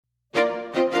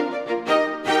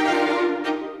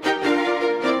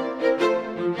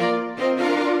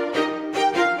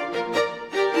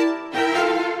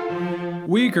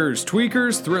Freakers,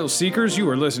 tweakers, thrill seekers, you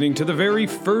are listening to the very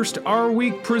first Our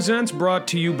Week Presents, brought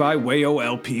to you by Wayo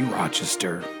LP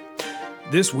Rochester.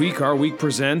 This week, Our Week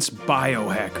presents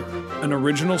Biohacker, an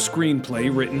original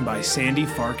screenplay written by Sandy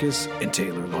Farkas and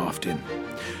Taylor Lofton.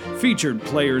 Featured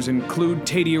players include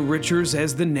Tadia Richards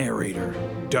as the narrator,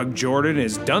 Doug Jordan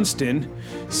as Dunstan,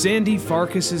 Sandy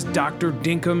Farkas as Dr.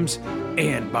 Dinkums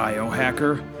and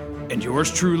Biohacker, and yours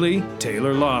truly,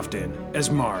 Taylor Lofton, as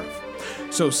Marv.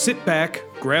 So sit back,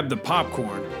 grab the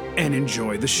popcorn, and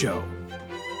enjoy the show.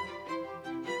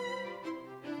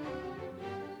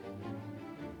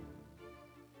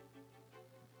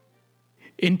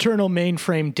 Internal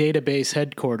mainframe database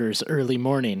headquarters, early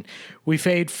morning. We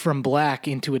fade from black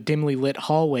into a dimly lit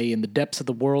hallway in the depths of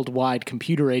the worldwide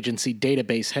computer agency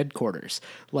database headquarters.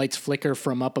 Lights flicker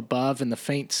from up above and the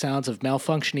faint sounds of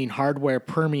malfunctioning hardware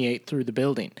permeate through the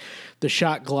building. The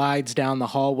shot glides down the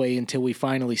hallway until we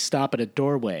finally stop at a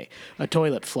doorway. A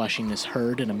toilet flushing is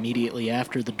heard, and immediately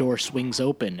after, the door swings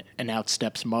open and out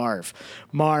steps Marv.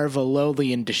 Marv, a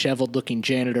lowly and disheveled-looking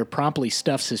janitor, promptly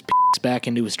stuffs his back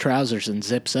into his trousers and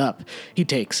zips up. He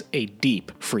takes a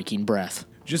deep freaking breath.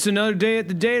 Just another day at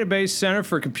the Database Center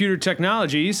for Computer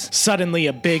Technologies. Suddenly,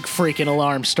 a big freaking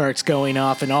alarm starts going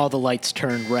off and all the lights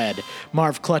turn red.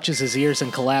 Marv clutches his ears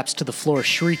and collapses to the floor,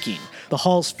 shrieking. The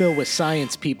hall's filled with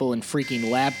science people in freaking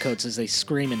lab coats as they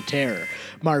scream in terror.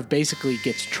 Marv basically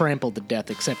gets trampled to death,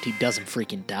 except he doesn't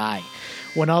freaking die.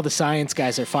 When all the science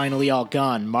guys are finally all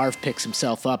gone, Marv picks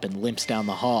himself up and limps down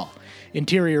the hall.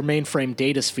 Interior mainframe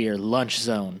datasphere, lunch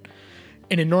zone.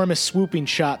 An enormous swooping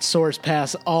shot soars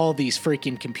past all these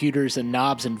freaking computers and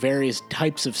knobs and various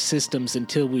types of systems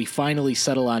until we finally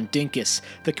settle on Dinkus,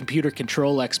 the computer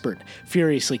control expert,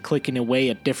 furiously clicking away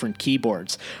at different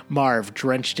keyboards. Marv,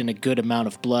 drenched in a good amount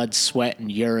of blood, sweat, and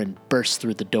urine, bursts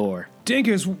through the door.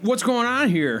 Dinkus, what's going on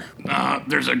here?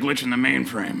 There's a glitch in the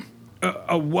mainframe.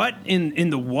 A what? In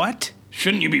the what?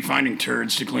 Shouldn't you be finding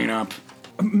turds to clean up?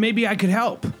 Maybe I could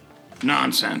help.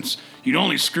 Nonsense. You'd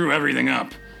only screw everything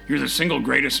up. You're the single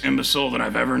greatest imbecile that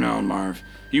I've ever known, Marv.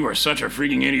 You are such a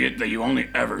freaking idiot that you only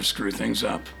ever screw things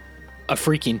up. A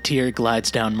freaking tear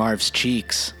glides down Marv's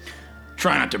cheeks.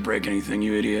 Try not to break anything,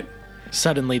 you idiot.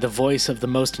 Suddenly, the voice of the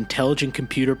most intelligent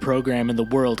computer program in the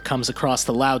world comes across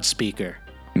the loudspeaker.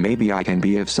 Maybe I can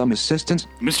be of some assistance?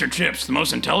 Mr. Chips, the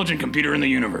most intelligent computer in the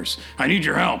universe. I need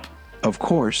your help. Of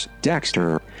course,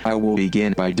 Dexter. I will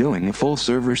begin by doing a full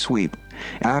server sweep.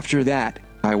 After that,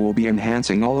 I will be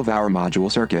enhancing all of our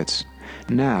module circuits.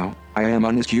 Now, I am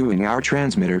unscrewing our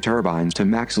transmitter turbines to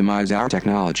maximize our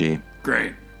technology.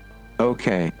 Great.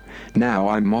 Okay. Now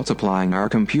I'm multiplying our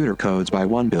computer codes by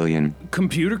 1 billion.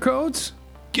 Computer codes?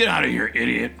 Get out of here,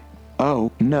 idiot.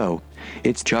 Oh, no.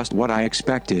 It's just what I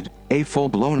expected. A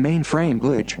full-blown mainframe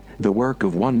glitch. The work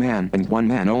of one man and one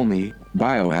man only.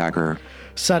 Biohacker.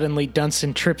 Suddenly,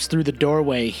 Dunstan trips through the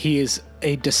doorway. He is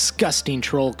a disgusting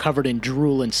troll covered in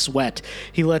drool and sweat.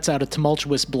 He lets out a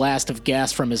tumultuous blast of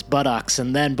gas from his buttocks,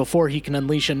 and then, before he can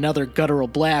unleash another guttural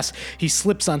blast, he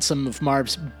slips on some of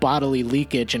Marv's bodily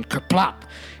leakage, and kerplop!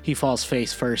 He falls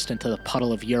face first into the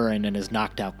puddle of urine and is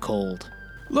knocked out cold.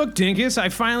 Look, Dinkus, I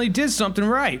finally did something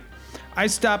right. I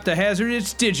stopped the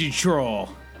hazardous Digitroll.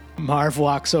 Marv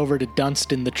walks over to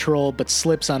Dunstan the troll, but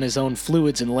slips on his own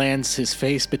fluids and lands his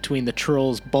face between the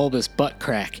troll's bulbous butt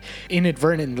crack.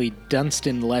 Inadvertently,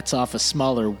 Dunstan lets off a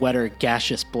smaller, wetter,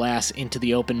 gaseous blast into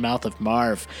the open mouth of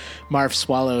Marv. Marv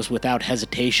swallows without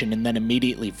hesitation and then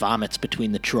immediately vomits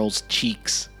between the troll's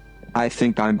cheeks. I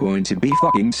think I'm going to be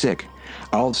fucking sick.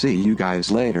 I'll see you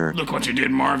guys later. Look what you did,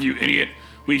 Marv, you idiot.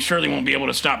 We surely won't be able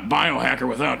to stop Biohacker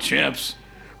without Chips.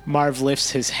 Marv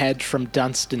lifts his head from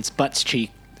Dunstan's butt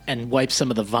cheek and wipes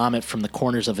some of the vomit from the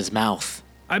corners of his mouth.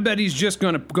 I bet he's just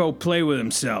gonna go play with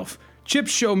himself. Chip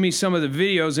showed me some of the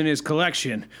videos in his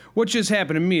collection. What just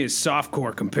happened to me is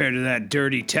softcore compared to that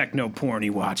dirty techno porn he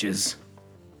watches.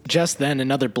 Just then,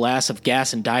 another blast of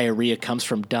gas and diarrhea comes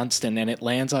from Dunstan, and it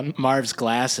lands on Marv's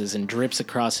glasses and drips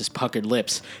across his puckered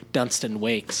lips. Dunstan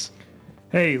wakes.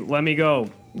 Hey, let me go.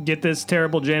 Get this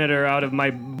terrible janitor out of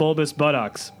my bulbous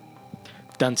buttocks.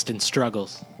 Dunstan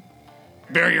struggles.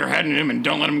 Bury your head in him and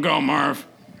don't let him go, Marv.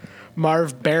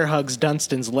 Marv bear hugs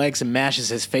Dunstan's legs and mashes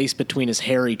his face between his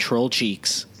hairy troll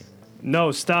cheeks.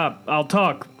 No, stop. I'll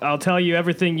talk. I'll tell you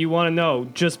everything you want to know.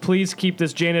 Just please keep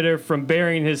this janitor from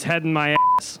burying his head in my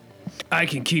ass. I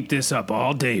can keep this up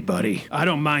all day, buddy. I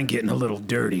don't mind getting a little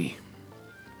dirty.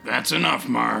 That's enough,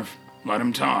 Marv. Let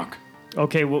him talk.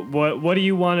 Okay, what do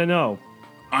you want to know?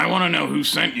 I want to know who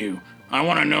sent you. I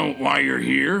want to know why you're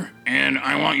here, and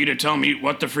I want you to tell me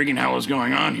what the freaking hell is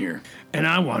going on here. And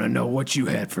I want to know what you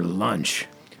had for lunch.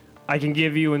 I can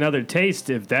give you another taste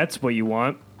if that's what you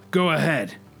want. Go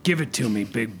ahead. Give it to me,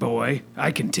 big boy.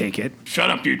 I can take it. Shut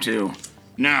up, you two.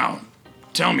 Now,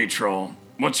 tell me, troll,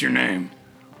 what's your name?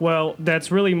 Well, that's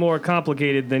really more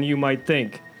complicated than you might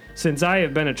think. Since I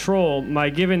have been a troll, my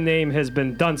given name has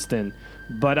been Dunstan.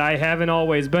 But I haven't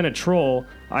always been a troll.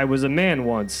 I was a man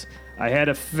once. I had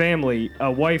a family,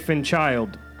 a wife and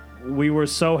child. We were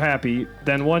so happy.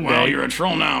 Then one Well, day... you're a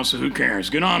troll now, so who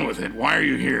cares? Get on with it. Why are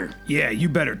you here? Yeah, you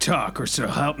better talk, or so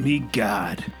help me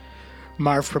God.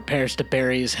 Marv prepares to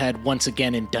bury his head once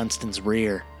again in Dunstan's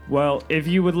rear. Well, if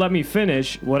you would let me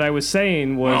finish, what I was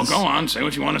saying was... Well, go on. Say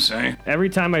what you want to say. Every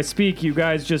time I speak, you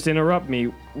guys just interrupt me.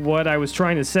 What I was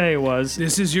trying to say was...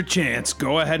 This is your chance.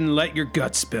 Go ahead and let your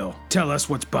guts spill. Tell us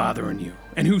what's bothering you,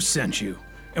 and who sent you,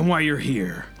 and why you're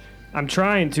here. I'm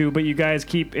trying to, but you guys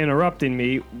keep interrupting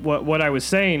me. What I was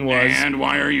saying was... And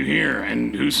why are you here,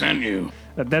 and who sent you?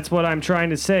 That's what I'm trying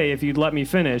to say, if you'd let me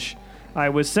finish. I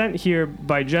was sent here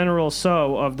by General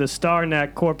So of the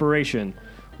Starnet Corporation.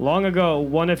 Long ago,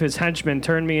 one of his henchmen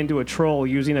turned me into a troll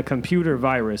using a computer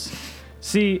virus.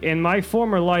 See, in my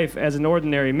former life as an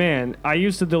ordinary man, I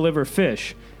used to deliver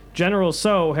fish. General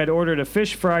So had ordered a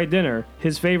fish fry dinner,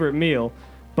 his favorite meal,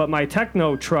 but my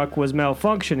techno truck was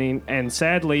malfunctioning, and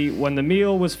sadly, when the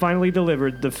meal was finally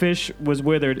delivered, the fish was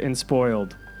withered and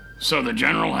spoiled. So the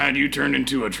general had you turned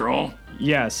into a troll?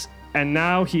 Yes, and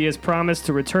now he has promised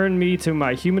to return me to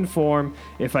my human form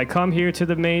if I come here to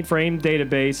the mainframe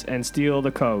database and steal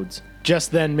the codes.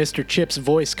 Just then, Mr. Chip's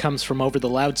voice comes from over the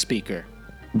loudspeaker.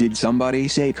 Did somebody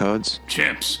say codes?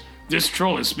 Chips, this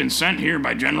troll has been sent here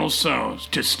by General So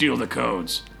to steal the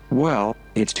codes. Well,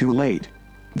 it's too late.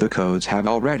 The codes have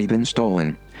already been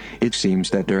stolen. It seems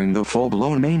that during the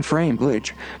full-blown mainframe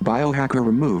glitch, Biohacker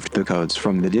removed the codes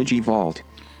from the DigiVault.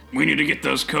 We need to get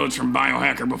those codes from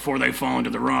Biohacker before they fall into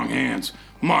the wrong hands.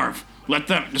 Marv, let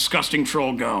that disgusting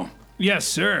troll go. Yes,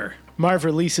 sir. Marv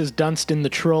releases Dunstan the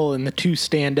troll, and the two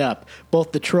stand up.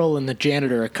 Both the troll and the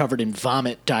janitor are covered in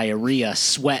vomit, diarrhea,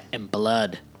 sweat, and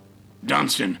blood.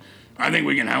 Dunstan, I think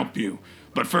we can help you.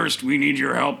 But first, we need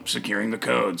your help securing the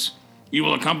codes. You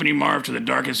will accompany Marv to the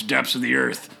darkest depths of the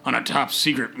Earth on a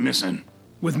top-secret mission.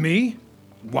 With me?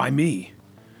 Why me?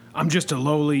 I'm just a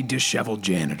lowly, disheveled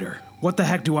janitor. What the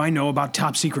heck do I know about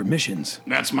top-secret missions?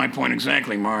 That's my point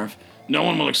exactly, Marv. No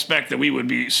one will expect that we would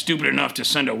be stupid enough to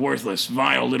send a worthless,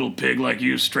 vile little pig like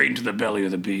you straight into the belly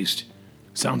of the beast.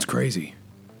 Sounds crazy.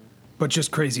 But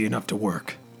just crazy enough to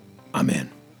work. I'm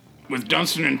in. With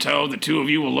Dunstan in tow, the two of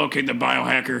you will locate the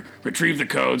biohacker, retrieve the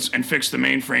codes, and fix the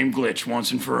mainframe glitch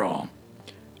once and for all.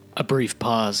 A brief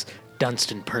pause.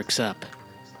 Dunstan perks up.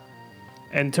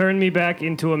 And turn me back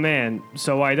into a man,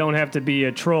 so I don't have to be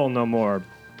a troll no more.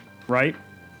 Right?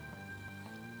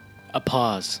 A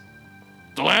pause.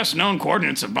 The last known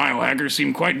coordinates of Biohacker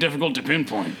seem quite difficult to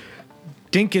pinpoint.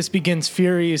 Dinkus begins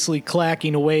furiously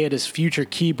clacking away at his future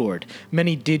keyboard.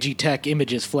 Many Digitech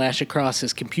images flash across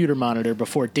his computer monitor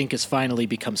before Dinkus finally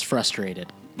becomes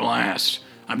frustrated. Blast.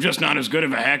 I'm just not as good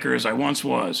of a hacker as I once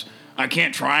was. I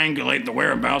can't triangulate the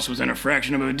whereabouts within a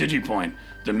fraction of a digipoint.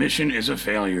 The mission is a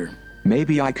failure.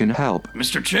 Maybe I can help.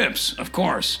 Mr. Chips, of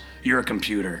course. You're a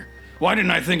computer. Why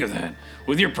didn't I think of that?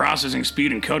 With your processing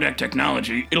speed and codec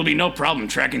technology, it'll be no problem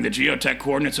tracking the geotech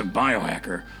coordinates of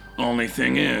Biohacker. Only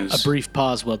thing is... A brief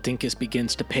pause while Dinkus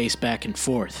begins to pace back and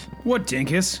forth. What,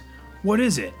 Dinkus? What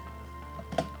is it?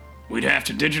 We'd have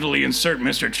to digitally insert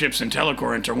Mr. Chips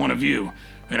IntelliCore into one of you,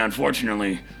 and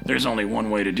unfortunately, there's only one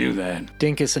way to do that.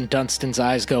 Dinkus and Dunstan's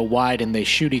eyes go wide and they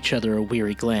shoot each other a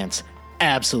weary glance.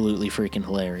 Absolutely freaking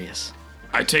hilarious.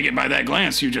 I take it by that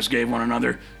glance you just gave one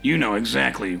another, you know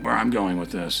exactly where I'm going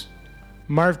with this.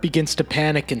 Marv begins to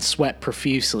panic and sweat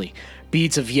profusely.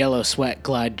 Beads of yellow sweat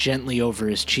glide gently over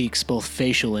his cheeks, both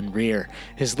facial and rear.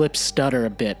 His lips stutter a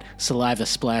bit, saliva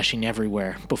splashing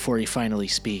everywhere, before he finally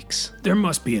speaks. There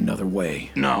must be another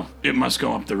way. No, it must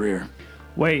go up the rear.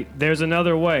 Wait, there's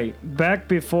another way. Back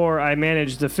before I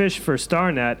managed the fish for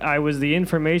Starnet, I was the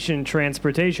information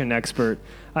transportation expert.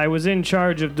 I was in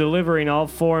charge of delivering all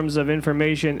forms of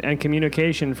information and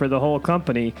communication for the whole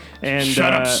company, and...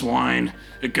 Shut up, swine.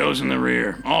 It goes in the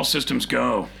rear. All systems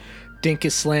go.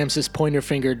 Dinkus slams his pointer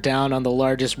finger down on the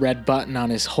largest red button on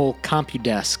his whole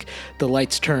CompuDesk. The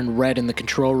lights turn red in the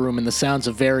control room and the sounds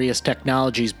of various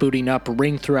technologies booting up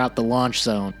ring throughout the launch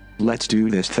zone. Let's do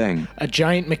this thing. A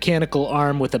giant mechanical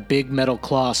arm with a big metal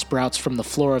claw sprouts from the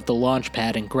floor of the launch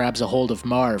pad and grabs a hold of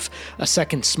Marv. A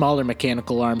second smaller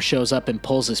mechanical arm shows up and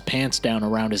pulls his pants down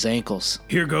around his ankles.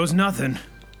 Here goes nothing.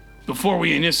 Before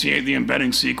we initiate the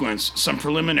embedding sequence, some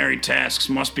preliminary tasks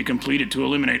must be completed to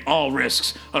eliminate all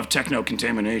risks of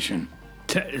techno-contamination.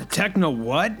 Techno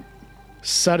what?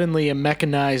 Suddenly, a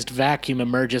mechanized vacuum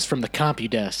emerges from the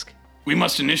CompuDesk. We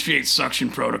must initiate suction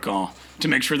protocol to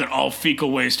make sure that all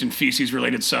fecal waste and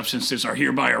feces-related substances are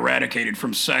hereby eradicated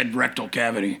from said rectal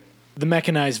cavity. The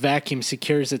mechanized vacuum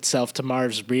secures itself to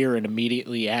Marv's rear and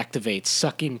immediately activates,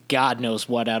 sucking God knows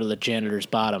what out of the janitor's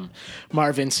bottom.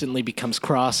 Marv instantly becomes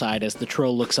cross-eyed as the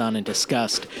troll looks on in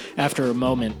disgust. After a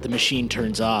moment, the machine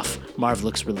turns off. Marv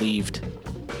looks relieved.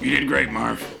 You did great,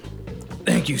 Marv.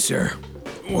 Thank you, sir.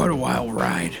 What a wild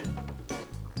ride.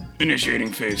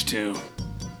 Initiating phase 2.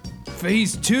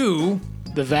 Phase 2?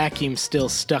 The vacuum still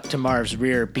stuck to Marv's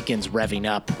rear begins revving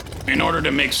up. In order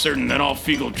to make certain that all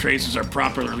fecal traces are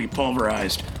properly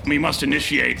pulverized, we must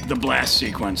initiate the blast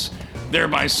sequence,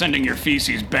 thereby sending your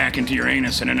feces back into your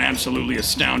anus at an absolutely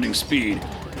astounding speed.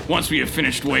 Once we have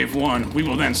finished wave 1, we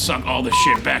will then suck all the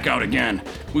shit back out again.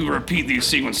 We will repeat these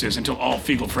sequences until all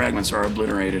fecal fragments are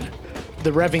obliterated. The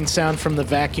revving sound from the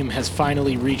vacuum has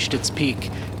finally reached its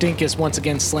peak. Dinkus once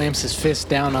again slams his fist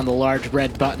down on the large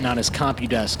red button on his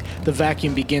CompuDesk. The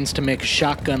vacuum begins to make a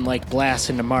shotgun-like blast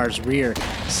into Marv's rear,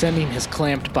 sending his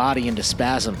clamped body into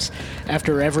spasms.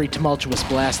 After every tumultuous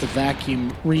blast, the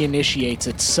vacuum reinitiates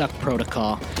its suck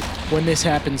protocol. When this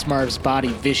happens, Marv's body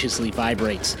viciously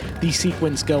vibrates. These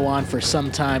sequences go on for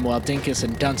some time while Dinkus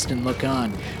and Dunstan look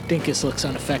on. Dinkus looks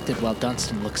unaffected while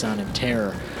Dunstan looks on in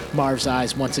terror. Marv's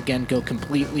eyes once again go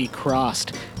completely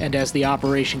crossed, and as the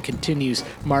operation continues,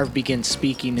 Marv begins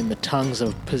speaking in the tongues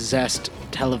of possessed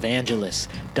televangelists.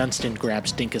 Dunstan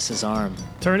grabs Dinkus's arm.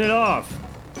 Turn it off.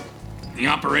 The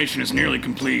operation is nearly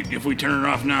complete. If we turn it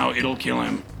off now, it'll kill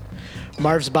him.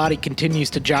 Marv's body continues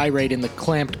to gyrate in the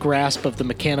clamped grasp of the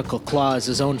mechanical claw as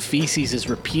his own feces is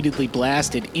repeatedly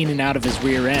blasted in and out of his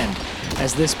rear end.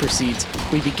 As this proceeds,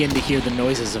 we begin to hear the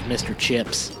noises of Mr.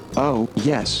 Chips. Oh,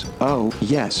 yes. Oh,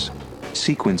 yes.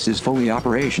 Sequence is fully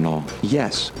operational.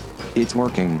 Yes. It's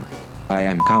working. I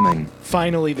am coming.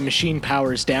 Finally, the machine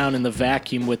powers down and the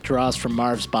vacuum withdraws from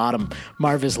Marv's bottom.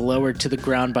 Marv is lowered to the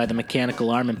ground by the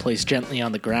mechanical arm and placed gently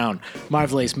on the ground.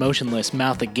 Marv lays motionless,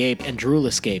 mouth agape, and drool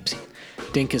escapes.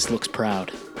 Dinkus looks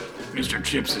proud. Mr.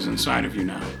 Chips is inside of you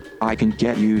now. I can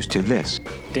get used to this.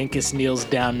 Dinkus kneels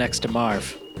down next to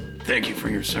Marv. Thank you for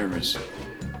your service.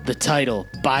 The title,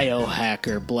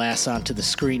 Biohacker, blasts onto the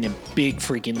screen in big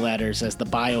freaking letters as the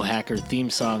Biohacker theme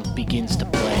song begins to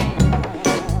play.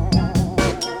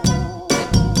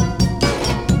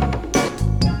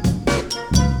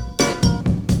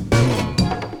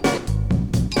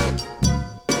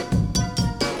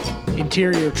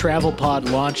 Interior travel pod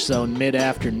launch zone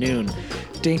mid-afternoon.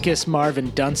 Dinkus, Marv,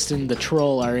 and Dunstan the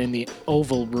Troll are in the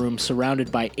oval room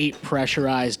surrounded by 8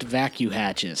 pressurized vacuum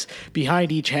hatches.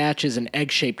 Behind each hatch is an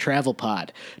egg-shaped travel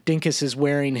pod. Dinkus is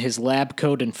wearing his lab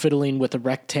coat and fiddling with a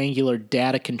rectangular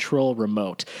data control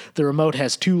remote. The remote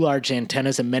has 2 large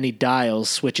antennas and many dials,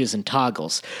 switches, and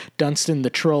toggles. Dunstan the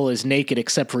Troll is naked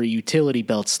except for a utility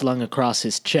belt slung across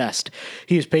his chest.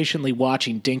 He is patiently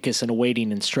watching Dinkus and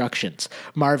awaiting instructions.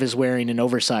 Marv is wearing an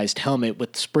oversized helmet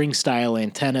with spring-style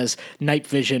antennas, night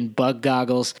vision, bug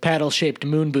goggles, paddle-shaped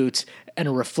moon boots, and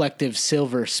a reflective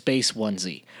silver space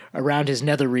onesie. Around his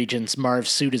nether regions, Marv's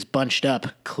suit is bunched up,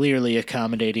 clearly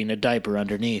accommodating a diaper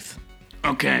underneath.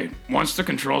 Okay, once the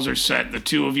controls are set, the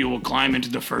 2 of you will climb into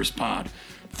the first pod.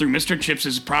 Through Mr.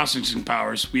 Chips' processing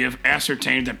powers, we have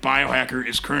ascertained that Biohacker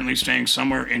is currently staying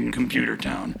somewhere in Computer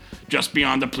Town, just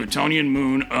beyond the Plutonian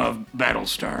moon of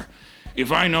Battlestar.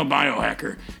 If I know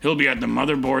Biohacker, he'll be at the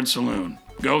Motherboard Saloon.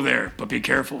 Go there, but be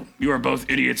careful. You are both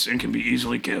idiots and can be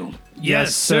easily killed.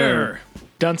 Yes, sir.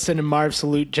 Dunstan and Marv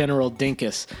salute General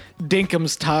Dinkus.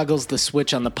 Dinkums toggles the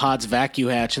switch on the pod's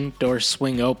vacuum hatch and doors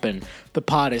swing open. The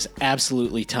pod is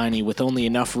absolutely tiny with only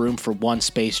enough room for 1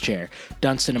 space chair.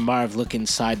 Dunstan and Marv look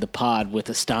inside the pod with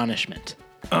astonishment.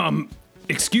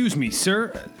 Excuse me,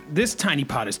 sir. This tiny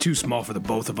pod is too small for the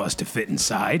both of us to fit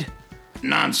inside.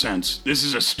 Nonsense. This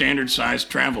is a standard-sized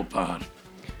travel pod.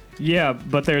 Yeah,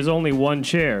 but there's only 1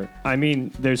 chair. I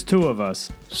mean, there's 2 of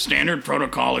us. Standard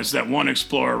protocol is that one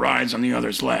explorer rides on the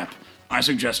other's lap. I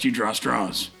suggest you draw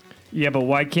straws. Yeah, but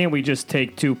why can't we just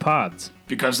take 2 pods?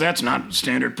 Because that's not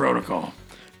standard protocol.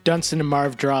 Dunstan and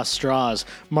Marv draw straws.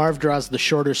 Marv draws the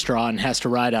shorter straw and has to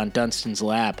ride on Dunstan's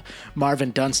lap. Marv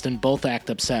and Dunstan both act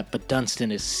upset, but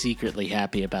Dunstan is secretly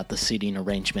happy about the seating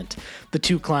arrangement. The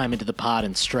 2 climb into the pod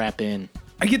and strap in.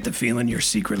 I get the feeling you're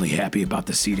secretly happy about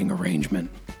the seating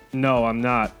arrangement. No, I'm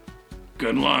not.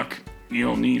 Good luck.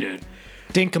 You'll need it.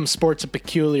 Dinkum sports a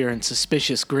peculiar and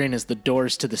suspicious grin as the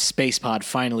doors to the space pod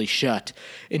finally shut.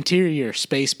 Interior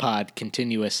space pod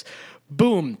continuous.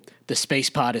 Boom! The space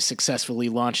pod is successfully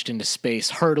launched into space,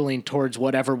 hurtling towards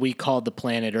whatever we called the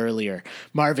planet earlier.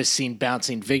 Marv is seen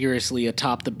bouncing vigorously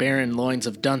atop the barren loins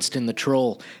of Dunstan the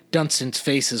Troll. Dunstan's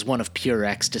face is one of pure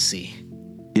ecstasy.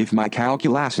 If my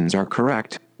calculations are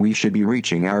correct, we should be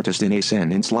reaching our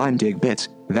destination in slime dig bits.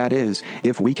 That is,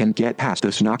 if we can get past the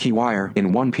Snocky wire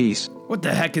in one piece. What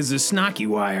the heck is a Snocky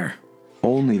wire?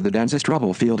 Only the densest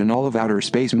rubble field in all of outer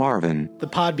space, Marvin. The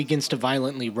pod begins to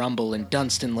violently rumble, and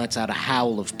Dunstan lets out a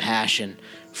howl of passion.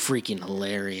 Freaking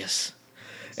hilarious.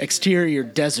 Exterior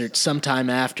desert sometime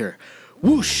after.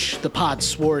 Whoosh! The pod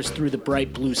soars through the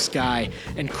bright blue sky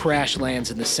and crash lands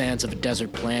in the sands of a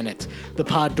desert planet. The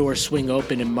pod doors swing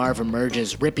open and Marv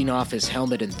emerges, ripping off his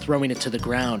helmet and throwing it to the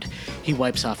ground. He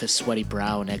wipes off his sweaty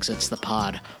brow and exits the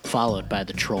pod, followed by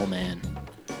the troll man.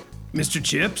 Mr.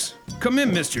 Chips? Come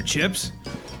in, Mr. Chips.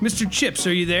 Mr. Chips,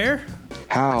 are you there?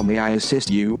 How may I assist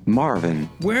you, Marvin?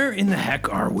 Where in the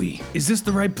heck are we? Is this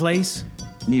the right place?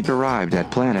 You've arrived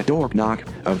at planet Dorknock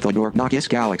of the Dorknockis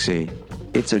galaxy.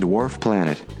 It's a dwarf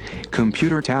planet.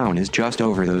 Computer Town is just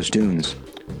over those dunes.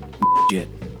 Shit.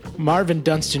 Marv and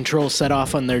Dunstan Troll set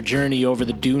off on their journey over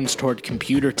the dunes toward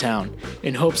Computer Town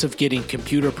in hopes of getting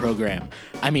biohacker.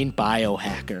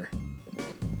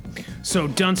 So,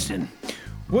 Dunstan,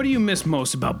 what do you miss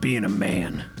most about being a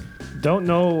man? Don't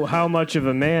know how much of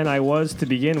a man I was to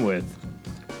begin with,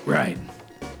 Right.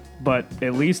 but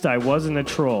at least I wasn't a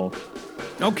troll.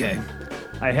 Okay.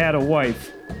 I had a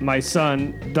wife, my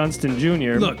son, Dunstan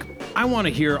Jr. Look, I want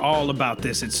to hear all about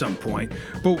this at some point,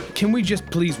 but can we just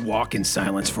please walk in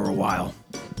silence for a while?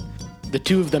 The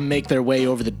two of them make their way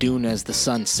over the dune as the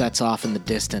sun sets off in the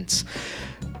distance.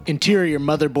 Interior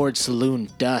Motherboard Saloon,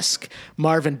 dusk.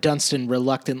 Marv and Dunstan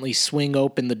reluctantly swing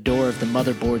open the door of the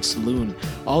Motherboard Saloon.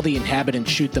 All the inhabitants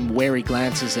shoot them wary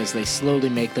glances as they slowly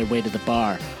make their way to the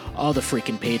bar. All the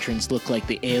freaking patrons look like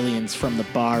the aliens from the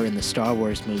bar in the Star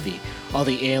Wars movie. All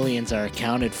the aliens are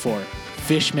accounted for.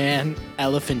 Fishman,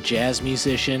 elephant jazz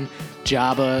musician,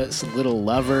 Jabba's little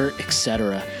lover,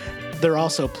 etc. They're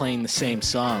also playing the same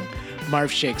song.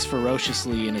 Marv shakes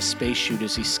ferociously in his space chute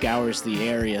as he scours the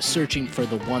area, searching for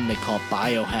the one they call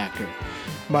Biohacker.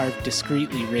 Marv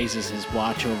discreetly raises his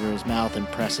watch over his mouth and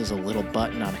presses a little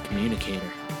button on a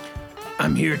communicator.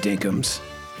 I'm here, Dinkums.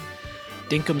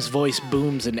 Dinkum's voice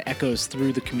booms and echoes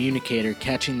through the communicator,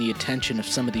 catching the attention of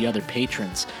some of the other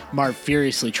patrons. Marv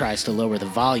furiously tries to lower the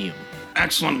volume.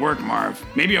 Excellent work, Marv.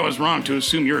 Maybe I was wrong to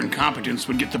assume your incompetence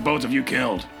would get the both of you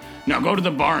killed. Now go to the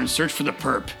bar and search for the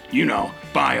perp. You know,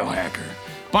 Biohacker.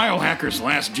 Biohacker's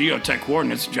last geotech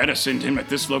coordinates jettisoned him at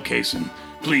this location.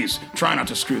 Please, try not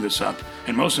to screw this up.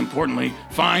 And most importantly,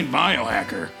 find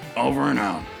Biohacker. Over and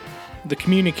out. The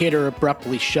communicator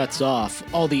abruptly shuts off.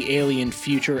 All the alien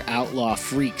future outlaw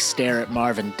freaks stare at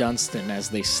Marv and Dunstan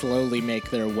as they slowly make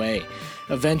their way.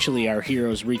 Eventually, our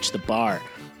heroes reach the bar.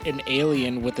 An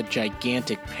alien with a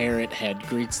gigantic parrot head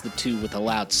greets the two with a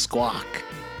loud squawk.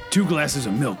 2 glasses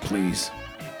of milk, please.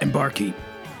 And barkeep,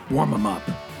 warm 'em up.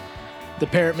 The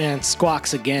parrot man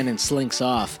squawks again and slinks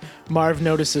off. Marv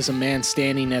notices a man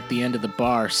standing at the end of the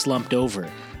bar, slumped over.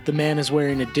 The man is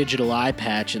wearing a digital eye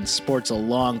patch and sports a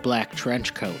long black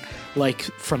trench coat, like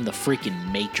from the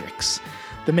freaking Matrix.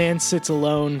 The man sits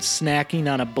alone,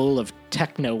 snacking on a bowl of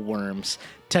techno-worms.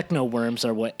 Techno-worms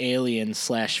are what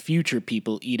aliens/future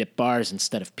people eat at bars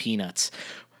instead of peanuts.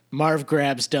 Marv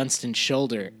grabs Dunstan's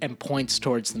shoulder and points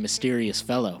towards the mysterious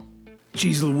fellow.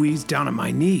 Jeez Louise, down on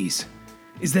my knees.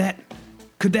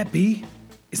 Could that be?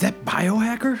 Is that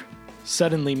Biohacker?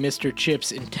 Suddenly, Mr.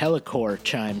 Chips IntelliCore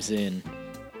chimes in.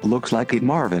 Looks like it,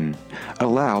 Marvin.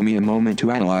 Allow me a moment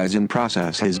to analyze and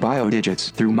process his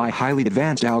biodigits through my highly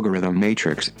advanced algorithm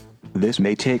matrix. This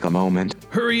may take a moment.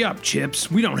 Hurry up,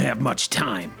 Chips. We don't have much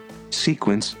time.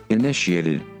 Sequence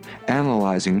initiated.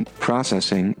 Analyzing,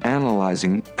 processing,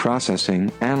 analyzing,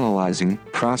 processing, analyzing,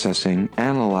 processing,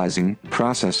 analyzing,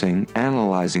 processing,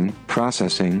 analyzing,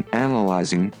 processing,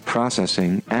 analyzing,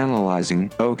 processing,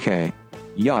 analyzing. Okay.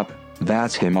 Yup,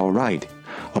 that's him all right.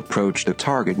 Approach the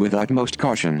target with utmost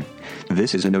caution.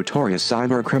 This is a notorious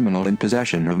cyber criminal in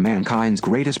possession of mankind's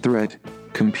greatest threat,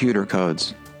 computer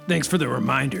codes. Thanks for the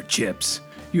reminder, Chips.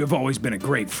 You have always been a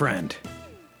great friend.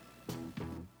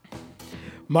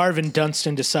 Marv and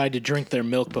Dunstan decide to drink their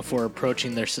milk before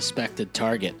approaching their suspected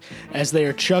target. As they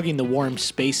are chugging the warm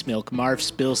space milk, Marv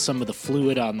spills some of the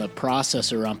fluid on the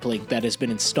processor uplink that has been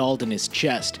installed in his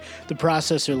chest. The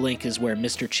processor link is where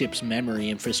Mr. Chip's memory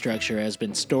infrastructure has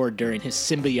been stored during his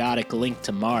symbiotic link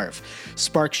to Marv.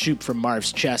 Sparks shoot from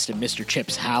Marv's chest and Mr.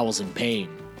 Chips howls in pain.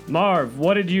 Marv,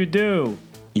 what did you do?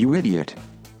 You idiot.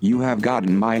 You have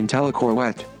gotten my IntelliCore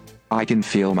wet. I can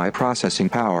feel my processing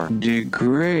power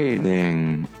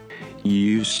degrading.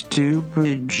 You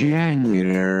stupid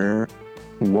janitor.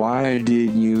 Why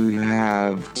did you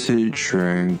have to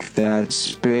drink that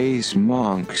space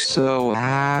monk so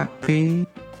happy?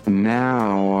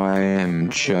 Now I am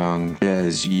chunked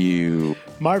as you.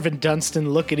 Marv and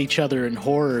Dunstan look at each other in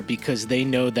horror because they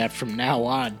know that from now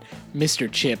on, Mr.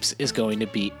 Chips is going to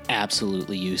be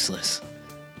absolutely useless.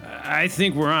 I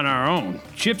think we're on our own.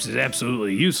 Chips is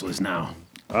absolutely useless now.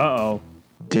 Uh-oh.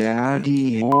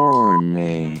 Daddy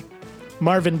horny.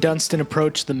 Marv and Dunstan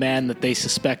approach the man that they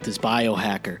suspect is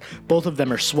Biohacker. Both of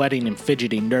them are sweating and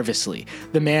fidgeting nervously.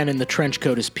 The man in the trench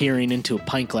coat is peering into a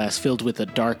pint glass filled with a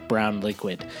dark brown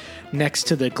liquid. Next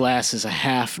to the glass is a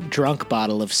half-drunk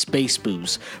bottle of space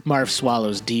booze. Marv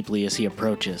swallows deeply as he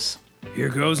approaches. Here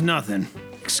goes nothing.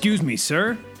 Excuse me,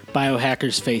 sir?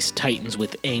 Biohacker's face tightens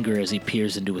with anger as he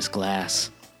peers into his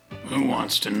glass. Who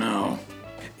wants to know?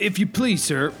 If you please,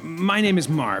 sir, my name is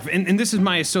Marv, and this is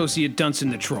my associate Dunstan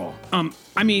the Troll.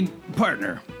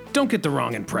 Partner. Don't get the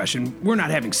wrong impression. We're not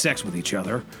having sex with each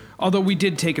other. Although we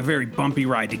did take a very bumpy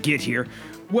ride to get here.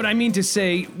 What I mean to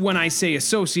say when I say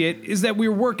associate is that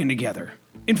we're working together.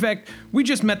 In fact, we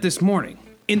just met this morning.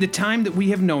 In the time that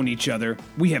we have known each other,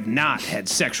 we have not had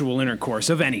sexual intercourse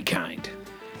of any kind.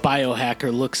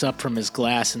 Biohacker looks up from his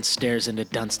glass and stares into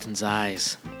Dunstan's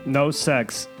eyes. No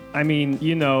sex. I mean,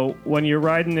 you know, when you're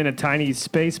riding in a tiny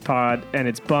space pod and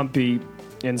it's bumpy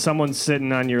and someone's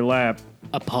sitting on your lap.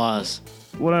 A pause.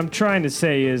 What I'm trying to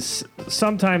say is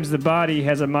sometimes the body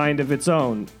has a mind of its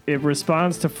own. It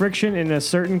responds to friction in a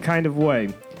certain kind of way.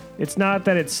 It's not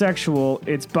that it's sexual,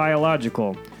 it's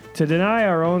biological. To deny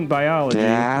our own biology...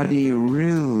 Daddy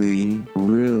really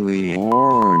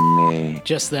horny.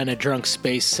 Just then, a drunk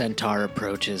space centaur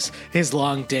approaches. His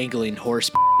long, dangling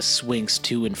horse swings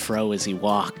to and fro as he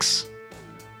walks.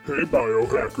 Hey,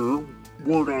 Biohacker.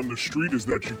 Word on the street is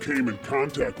that you came in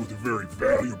contact with a very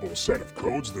valuable set of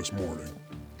codes this morning.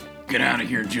 Get out of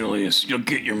here, Julius. You'll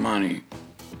get your money.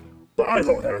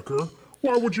 Biohacker,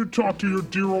 why would you talk to your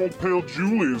dear old pal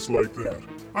Julius like that?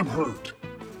 I'm hurt.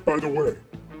 By the way,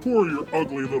 who are your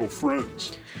ugly little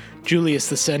friends? Julius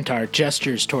the centaur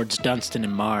gestures towards Dunstan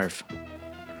and Marv.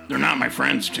 They're not my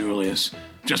friends, Julius.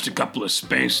 Just a couple of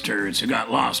space turds who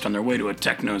got lost on their way to a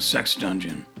techno sex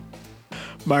dungeon.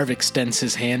 Marv extends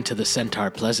his hand to the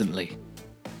centaur pleasantly.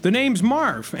 The name's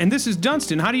Marv, and this is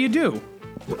Dunstan. How do you do?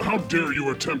 How dare you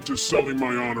attempt to sully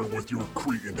my honor with your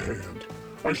Cretan hand?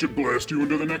 I should blast you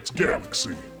into the next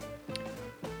galaxy.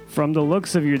 From the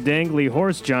looks of your dangly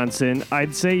horse, Johnson,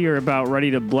 I'd say you're about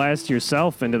ready to blast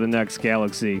yourself into the next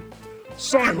galaxy.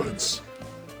 Silence!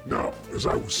 Now, as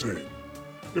I was saying,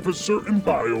 if a certain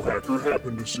biohacker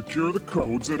happened to secure the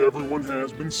codes that everyone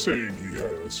has been saying he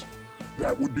has,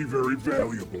 that would be very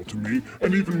valuable to me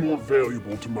and even more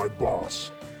valuable to my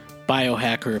boss.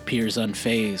 Biohacker appears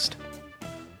unfazed.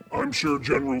 I'm sure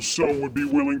General So would be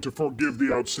willing to forgive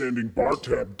the outstanding bar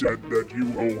tab debt that you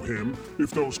owe him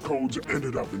if those codes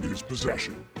ended up in his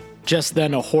possession. Just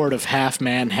then, a horde of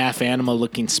half-man,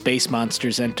 half-animal-looking space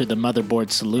monsters enter the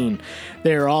motherboard saloon.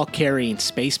 They are all carrying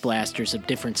space blasters of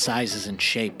different sizes and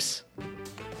shapes.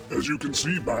 As you can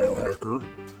see, Biohacker,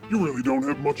 you really don't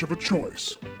have much of a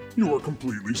choice. You are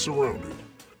completely surrounded.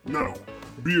 Now,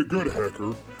 be a good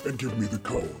hacker and give me the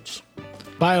codes.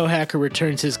 Biohacker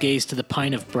returns his gaze to the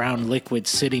pint of brown liquid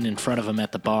sitting in front of him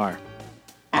at the bar.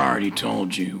 Already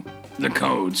told you. The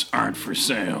codes aren't for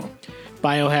sale.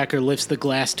 Biohacker lifts the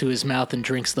glass to his mouth and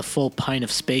drinks the full pint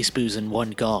of space booze in one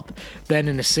gulp. Then,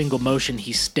 in a single motion,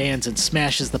 he stands and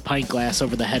smashes the pint glass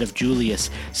over the head of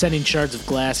Julius, sending shards of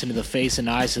glass into the face and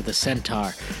eyes of the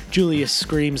centaur. Julius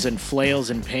screams and flails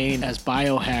in pain as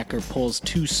Biohacker pulls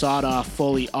two sawed-off,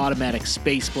 fully automatic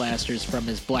space blasters from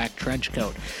his black trench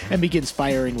coat and begins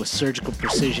firing with surgical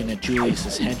precision at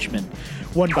Julius's henchmen.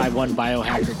 One by one,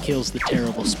 Biohacker kills the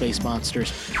terrible space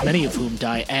monsters, many of whom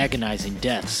die agonizing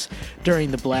deaths.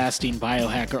 During the blasting,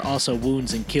 Biohacker also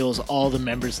wounds and kills all the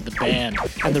members of the band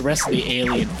and the rest of the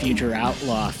alien future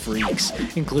outlaw freaks,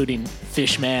 including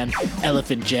Fishman,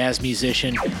 Elephant Jazz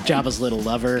Musician, Jabba's Little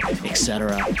Lover,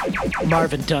 etc.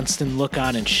 Marv and Dunstan look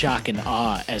on in shock and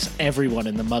awe as everyone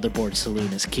in the motherboard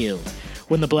saloon is killed.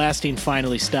 When the blasting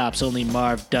finally stops, only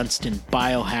Marv, Dunstan,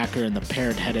 Biohacker, and the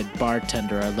parrot-headed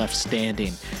bartender are left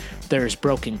standing. There is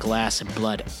broken glass and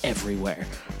blood everywhere.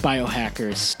 Biohacker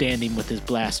is standing with his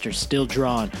blaster still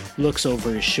drawn, looks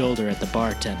over his shoulder at the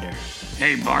bartender.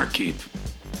 Hey, barkeep.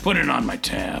 Put it on my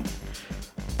tab.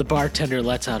 The bartender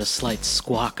lets out a slight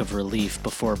squawk of relief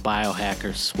before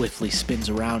Biohacker swiftly spins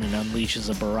around and unleashes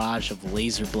a barrage of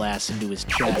laser blasts into his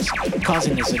chest,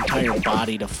 causing his entire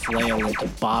body to flail into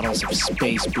bottles of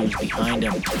space booze behind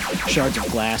him. Shards of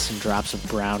glass and drops of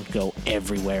brown go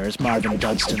everywhere as Marv and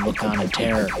Dunstan look on in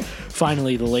terror.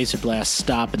 Finally, the laser blasts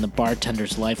stop and the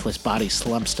bartender's lifeless body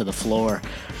slumps to the floor.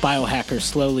 Biohacker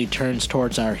slowly turns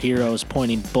towards our heroes,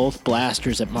 pointing both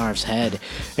blasters at Marv's head.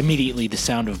 Immediately, the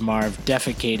sound of Marv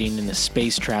defecating in the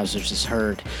space trousers is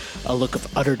heard. A look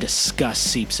of utter disgust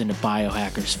seeps into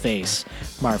Biohacker's face.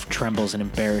 Marv trembles in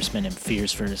embarrassment and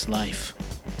fears for his life.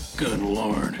 Good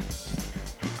lord.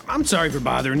 I'm sorry for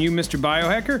bothering you, Mr.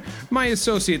 Biohacker. My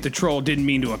associate, the troll, didn't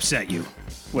mean to upset you.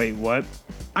 Wait, what?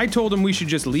 I told him we should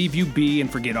just leave you be and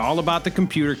forget all about the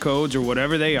computer codes or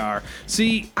whatever they are.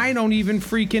 See, I don't even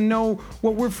freaking know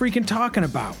what we're freaking talking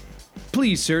about.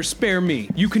 Please, sir, spare me.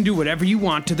 You can do whatever you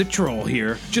want to the troll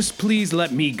here. Just please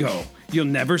let me go. You'll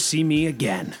never see me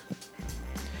again.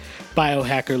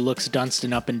 Biohacker looks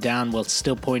Dunstan up and down while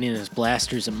still pointing his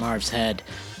blasters at Marv's head.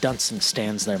 Dunstan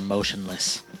stands there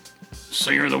motionless.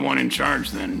 So you're the one in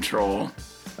charge then, troll?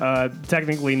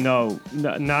 Technically, no.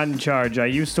 Not in charge. I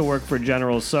used to work for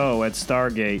General So at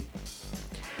Stargate.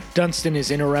 Dunstan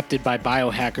is interrupted by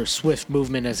Biohacker's swift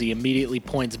movement as he immediately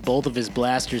points both of his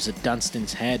blasters at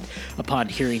Dunstan's head upon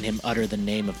hearing him utter the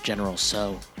name of General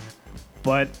So.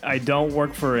 But I don't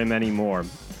work for him anymore.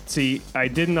 See, I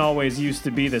didn't always used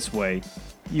to be this way.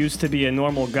 Used to be a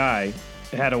normal guy.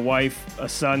 Had a wife, a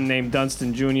son named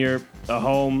Dunstan Jr., a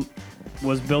home,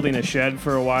 was building a shed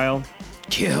for a while.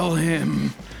 Kill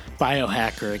him.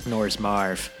 Biohacker ignores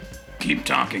Marv. Keep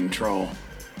talking, troll.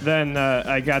 Then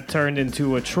I got turned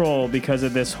into a troll because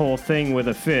of this whole thing with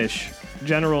a fish.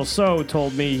 General So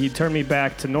told me he'd turn me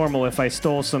back to normal if I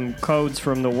stole some codes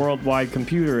from the Worldwide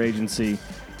Computer Agency.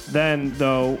 Then,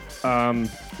 though,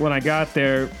 when I got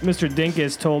there, Mr.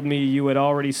 Dinkus told me you had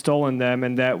already stolen them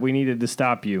and that we needed to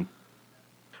stop you.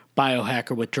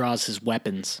 Biohacker withdraws his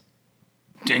weapons.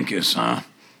 Dinkus, huh?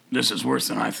 This is worse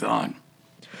than I thought.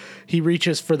 He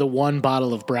reaches for the one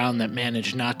bottle of brown that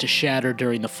managed not to shatter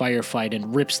during the firefight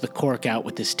and rips the cork out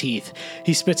with his teeth.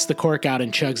 He spits the cork out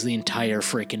and chugs the entire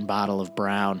freaking bottle of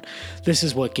brown. This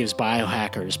is what gives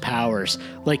Biohacker his powers,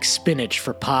 like spinach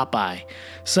for Popeye.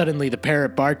 Suddenly, the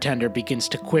parrot bartender begins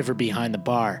to quiver behind the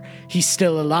bar. He's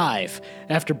still alive.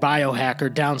 After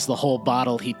Biohacker downs the whole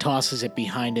bottle, he tosses it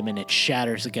behind him and it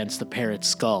shatters against the parrot's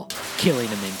skull, killing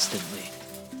him instantly.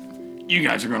 You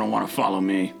guys are gonna want to follow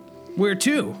me. Where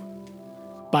to?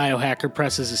 Biohacker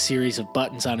presses a series of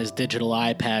buttons on his digital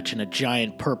eye patch and a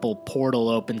giant purple portal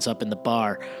opens up in the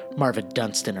bar. Marv and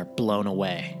Dunstan are blown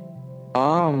away.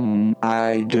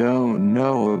 I don't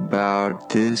know about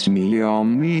this, mi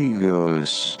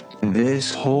amigos.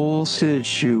 This whole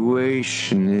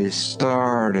situation is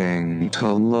starting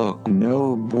to look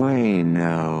no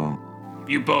bueno.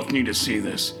 You both need to see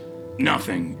this.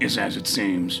 Nothing is as it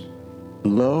seems.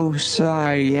 Lo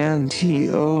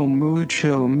siento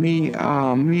mucho, mi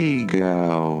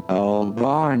amigo.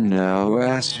 Albano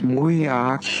es muy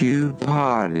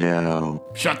ocupado.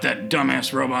 Shut that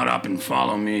dumbass robot up and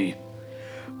follow me.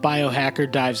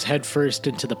 Biohacker dives headfirst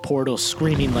into the portal,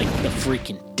 screaming like the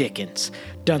freaking Dickens.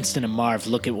 Dunstan and Marv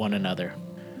look at one another.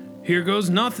 Here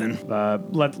goes nothing.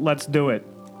 Let's do it.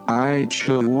 I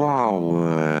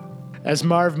chihuahua. As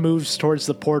Marv moves towards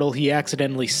the portal, he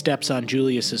accidentally steps on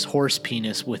Julius's horse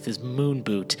penis with his moon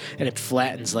boot, and it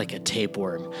flattens like a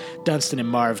tapeworm. Dunstan and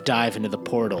Marv dive into the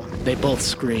portal. They both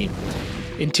scream.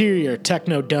 Interior,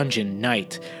 Techno Dungeon,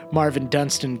 night. Marv and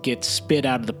Dunstan get spit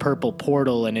out of the purple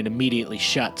portal and it immediately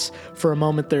shuts. For a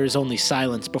moment there is only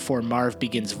silence before Marv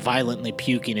begins violently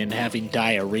puking and having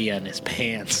diarrhea in his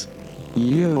pants.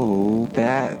 Yo,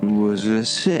 that was a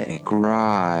sick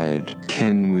ride.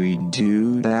 Can we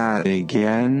do that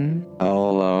again?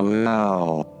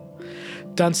 LOL.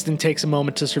 Dunstan takes a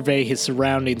moment to survey his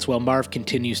surroundings while Marv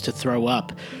continues to throw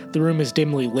up. The room is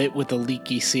dimly lit with a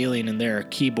leaky ceiling and there are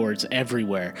keyboards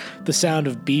everywhere. The sound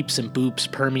of beeps and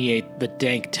boops permeate the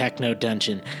dank techno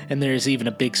dungeon, and there is even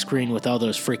a big screen with all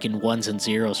those freaking ones and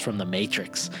zeros from the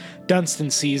Matrix. Dunstan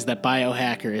sees that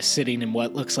Biohacker is sitting in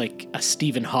what looks like a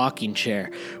Stephen Hawking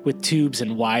chair, with tubes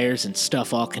and wires and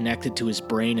stuff all connected to his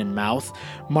brain and mouth.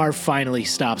 Marv finally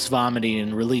stops vomiting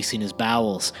and releasing his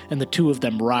bowels, and the two of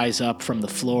them rise up from the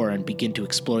floor and begin to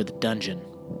explore the dungeon.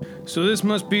 So this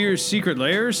must be your secret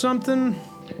lair or something?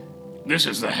 This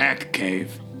is the Hack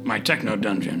Cave, my techno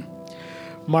dungeon.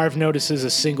 Marv notices a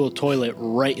single toilet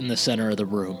right in the center of the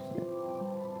room.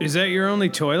 Is that your only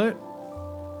toilet?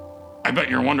 I bet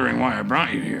you're wondering why I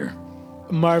brought you here.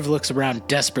 Marv looks around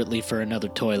desperately for another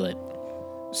toilet.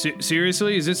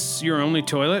 Seriously? Is this your only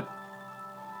toilet?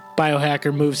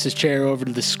 Biohacker moves his chair over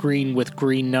to the screen with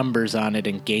green numbers on it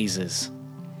and gazes.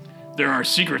 There are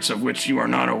secrets of which you are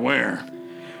not aware.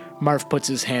 Marv puts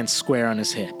his hands square on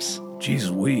his hips. Jeez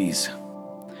Louise.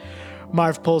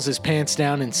 Marv pulls his pants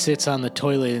down and sits on the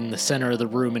toilet in the center of the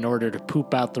room in order to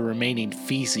poop out the remaining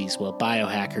feces while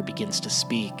Biohacker begins to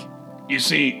speak. You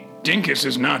see, Dinkus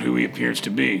is not who he appears to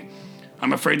be.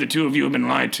 I'm afraid the two of you have been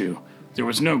lied to. There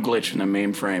was no glitch in the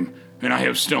mainframe, and I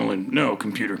have stolen no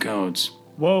computer codes.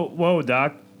 Whoa,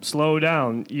 Doc. Slow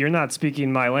down. You're not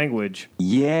speaking my language.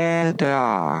 Yeah,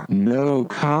 da. No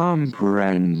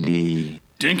comprendi.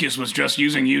 Dinkus was just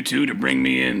using you two to bring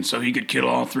me in so he could kill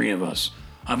all three of us.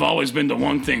 I've always been the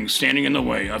one thing standing in the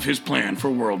way of his plan for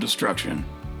world destruction.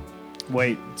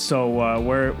 Wait, so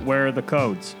where are the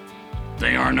codes?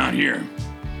 They are not here.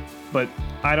 But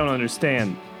I don't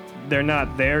understand. They're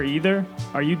not there either?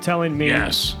 Are you telling me...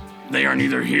 Yes, they are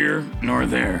neither here nor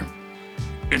there.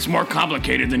 It's more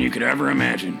complicated than you could ever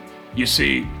imagine. You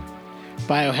see...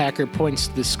 Biohacker points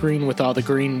to the screen with all the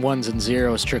green ones and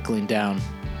zeros trickling down.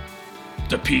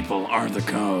 The people are the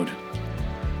code.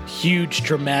 Huge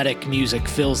dramatic music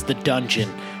fills the dungeon.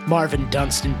 Marv and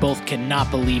Dunstan both cannot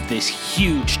believe this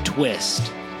huge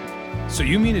twist. So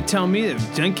you mean to tell me that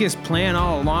Dinkus' plan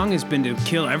all along has been to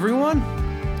kill everyone?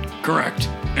 Correct.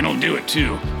 And he'll do it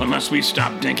too, unless we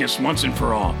stop Dinkus once and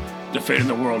for all. The fate of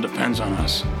the world depends on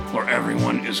us, or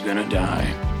everyone is gonna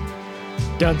die.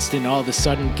 Dunstan all of a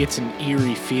sudden gets an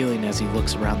eerie feeling as he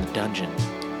looks around the dungeon.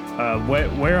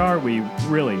 Where are we,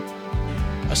 really?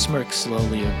 A smirk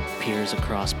slowly appears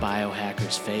across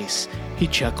Biohacker's face. He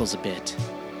chuckles a bit.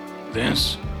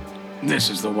 This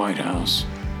is the White House.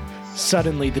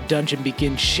 Suddenly, the dungeon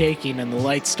begins shaking and the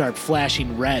lights start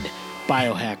flashing red.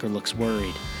 Biohacker looks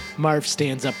worried. Marv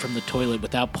stands up from the toilet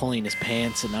without pulling his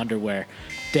pants and underwear.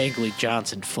 Dangly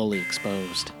Johnson fully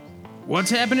exposed. What's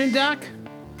happening, Doc?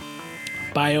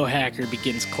 Biohacker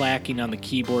begins clacking on the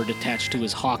keyboard attached to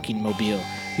his Hawking mobile.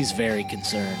 He's very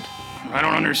concerned. I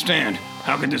don't understand.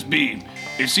 How could this be?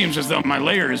 It seems as though my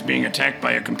lair is being attacked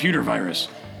by a computer virus.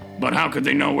 But how could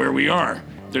they know where we are?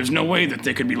 There's no way that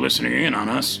they could be listening in on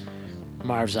us.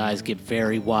 Marv's eyes get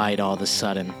very wide all of a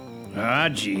sudden. Ah,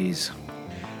 jeez.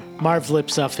 Marv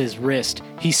lips off his wrist.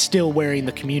 He's still wearing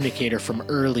the communicator from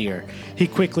earlier. He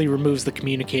quickly removes the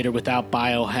communicator without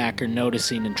Biohacker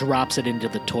noticing and drops it into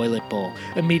the toilet bowl,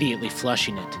 immediately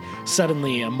flushing it.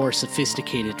 Suddenly, a more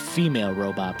sophisticated female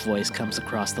robot voice comes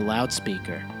across the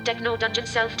loudspeaker. Techno Dungeon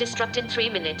self-destruct in 3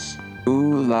 minutes.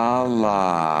 Ooh la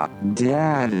la.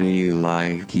 Daddy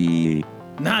likey.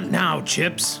 Not now,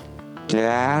 Chips.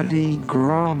 Daddy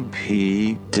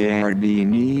grumpy. Daddy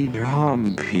need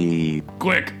humpy.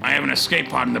 Quick, I have an escape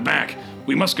pod in the back.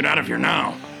 We must get out of here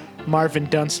now. Marv and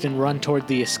Dunstan run toward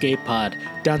the escape pod.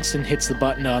 Dunstan hits the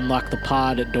button to unlock the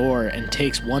pod door and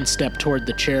takes one step toward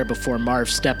the chair before Marv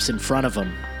steps in front of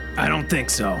him. I don't think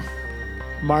so.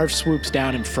 Marv swoops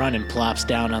down in front and plops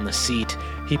down on the seat.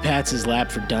 He pats his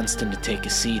lap for Dunstan to take a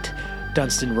seat.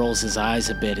 Dunstan rolls his eyes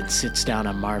a bit and sits down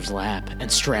on Marv's lap and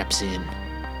straps in.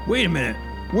 Wait a minute.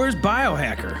 Where's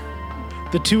Biohacker?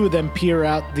 The two of them peer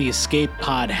out the escape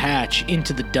pod hatch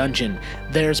into the dungeon.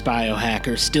 There's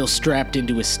Biohacker, still strapped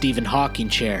into his Stephen Hawking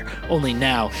chair, only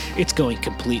now it's going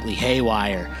completely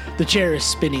haywire. The chair is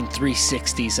spinning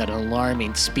 360s at an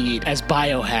alarming speed as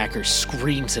Biohacker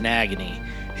screams in agony.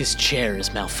 His chair is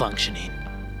malfunctioning.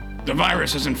 The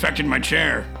virus has infected my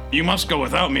chair. You must go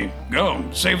without me. Go,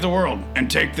 save the world, and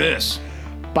take this.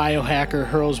 Biohacker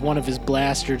hurls one of his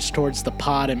blasters towards the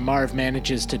pod and Marv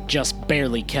manages to just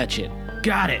barely catch it.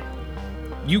 Got it.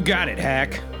 You got it,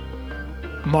 Hack.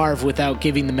 Marv, without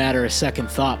giving the matter a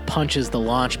second thought, punches the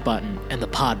launch button and the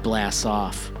pod blasts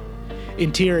off.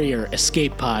 Interior,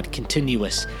 escape pod,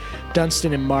 continuous.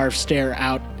 Dunstan and Marv stare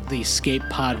out the escape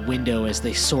pod window as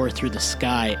they soar through the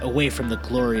sky away from the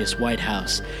glorious White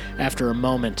House. After a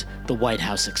moment, the White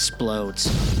House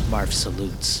explodes. Marv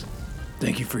salutes.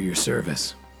 Thank you for your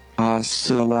service.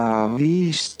 Hasta la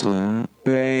vista,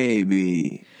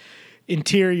 baby.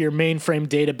 Interior mainframe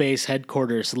database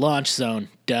headquarters, launch zone,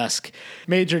 dusk.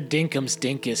 Major Dinkum's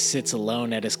Dinkus sits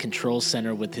alone at his control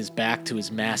center with his back to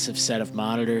his massive set of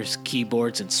monitors,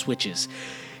 keyboards, and switches.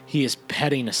 He is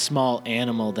petting a small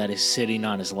animal that is sitting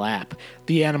on his lap.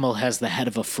 The animal has the head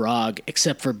of a frog,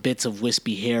 except for bits of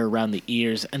wispy hair around the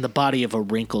ears and the body of a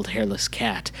wrinkled, hairless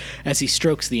cat. As he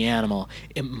strokes the animal,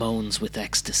 it moans with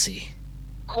ecstasy.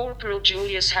 Corporal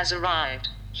Julius has arrived.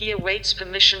 He awaits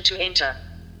permission to enter.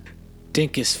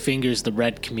 Dinkus fingers the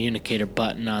red communicator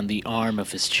button on the arm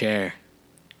of his chair.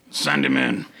 Send him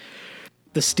in.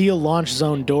 The steel launch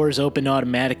zone doors open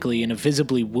automatically and a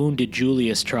visibly wounded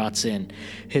Julius trots in.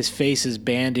 His face is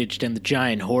bandaged and the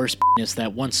giant horse penis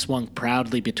that once swung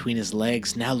proudly between his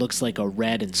legs now looks like a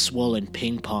red and swollen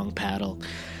ping pong paddle.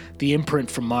 The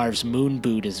imprint from Marv's moon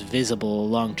boot is visible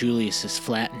along Julius's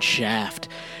flattened shaft.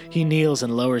 He kneels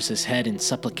and lowers his head in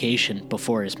supplication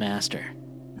before his master.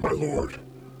 My lord,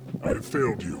 I have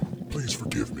failed you. Please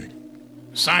forgive me.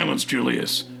 Silence,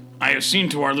 Julius. I have seen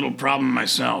to our little problem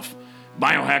myself.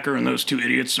 Biohacker and those two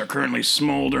idiots are currently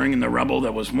smoldering in the rubble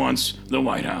that was once the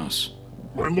White House.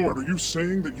 My lord, are you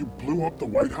saying that you blew up the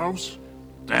White House?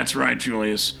 That's right,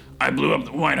 Julius. I blew up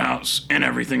the White House and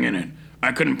everything in it.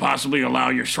 I couldn't possibly allow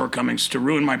your shortcomings to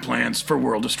ruin my plans for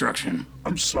world destruction.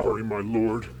 I'm sorry, my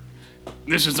lord.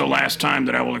 This is the last time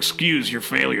that I will excuse your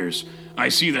failures. I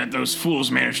see that those fools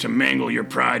managed to mangle your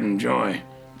pride and joy.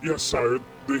 Yes, sire,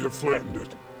 they have flattened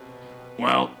it.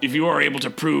 Well, if you are able to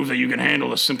prove that you can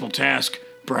handle a simple task,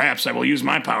 perhaps I will use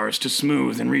my powers to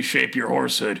smooth and reshape your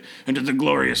horsehood into the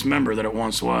glorious member that it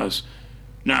once was.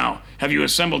 Now, have you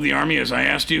assembled the army as I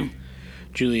asked you?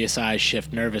 Julius' eyes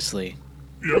shift nervously.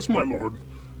 Yes, my lord.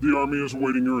 The army is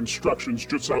awaiting your instructions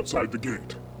just outside the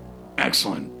gate.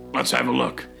 Excellent. Let's have a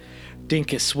look.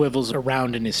 Dinkus swivels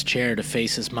around in his chair to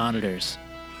face his monitors.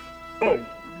 Oh,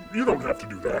 you don't have to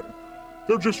do that.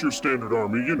 They're just your standard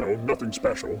army, nothing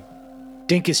special.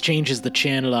 Dinkus changes the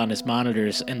channel on his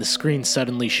monitors, and the screens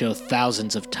suddenly show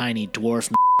thousands of tiny dwarf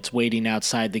waiting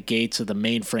outside the gates of the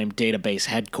mainframe database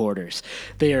headquarters.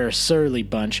 They are a surly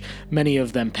bunch, many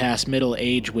of them past middle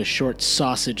age with short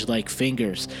sausage-like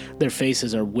fingers. Their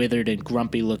faces are withered and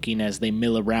grumpy-looking as they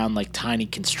mill around like tiny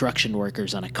construction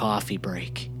workers on a coffee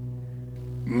break.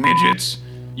 Midgets?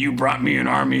 You brought me an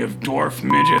army of dwarf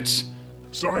midgets?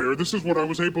 Sire, this is what I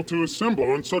was able to assemble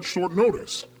on such short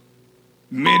notice.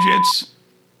 Midgets?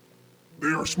 They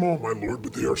are small, my lord,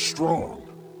 but they are strong.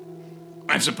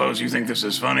 I suppose you think this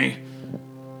is funny?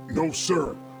 No,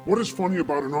 sir. What is funny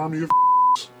about an army of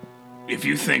If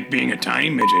you think being a tiny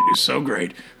midget is so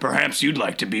great, perhaps you'd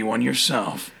like to be one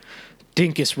yourself.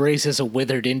 Dinkus raises a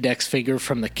withered index finger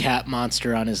from the cat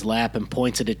monster on his lap and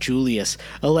points it at Julius.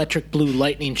 Electric blue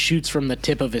lightning shoots from the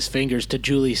tip of his fingers to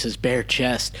Julius's bare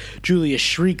chest. Julius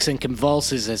shrieks and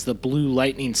convulses as the blue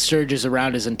lightning surges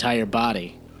around his entire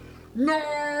body. No!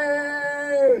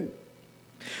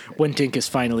 When Dinkus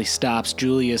finally stops,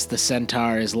 Julius the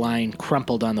centaur is lying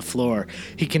crumpled on the floor.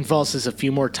 He convulses a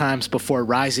few more times before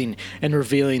rising and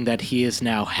revealing that he is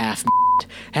now half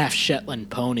Shetland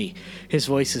pony. His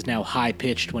voice is now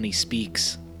high-pitched when he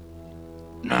speaks.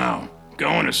 Now, go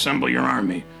and assemble your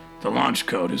army. The launch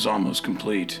code is almost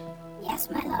complete. Yes,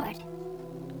 my lord.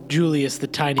 Julius the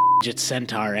tiny midget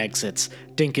centaur exits.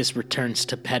 Dinkus returns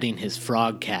to petting his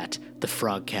frog cat. The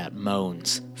frog cat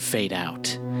moans. Fade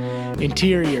out.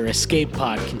 Interior, escape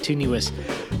pod, continuous.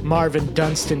 Marv and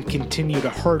Dunstan continue to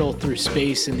hurtle through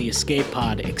space in the escape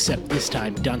pod, except this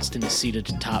time Dunstan is seated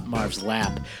atop Marv's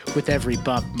lap. With every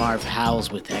bump, Marv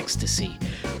howls with ecstasy.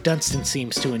 Dunstan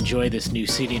seems to enjoy this new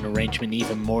seating arrangement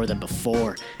even more than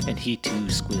before, and he too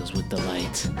squeals with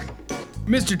delight.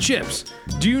 Mr. Chips,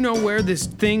 do you know where this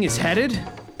thing is headed?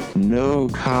 No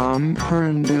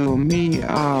comprendo mi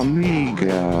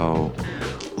amigo.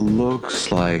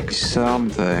 Looks like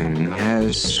something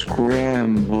has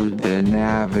scrambled the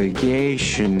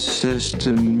navigation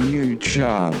system,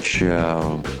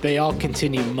 muchacho. They all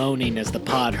continue moaning as the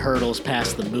pod hurtles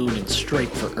past the moon and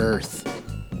straight for Earth.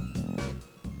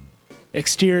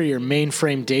 Exterior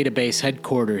mainframe database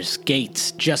headquarters,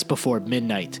 gates, just before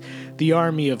midnight. The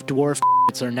army of dwarf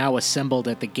are now assembled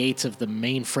at the gates of the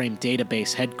mainframe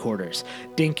database headquarters.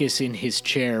 Dinkus in his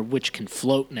chair, which can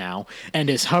float now, and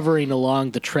is hovering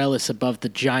along the trellis above the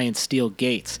giant steel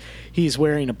gates. He is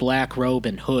wearing a black robe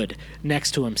and hood.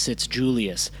 Next to him sits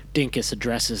Julius. Dinkus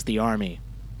addresses the army.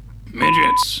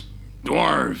 Midgets,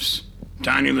 dwarves,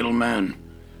 tiny little men.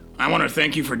 I want to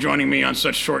thank you for joining me on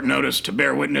such short notice to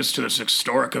bear witness to this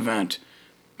historic event.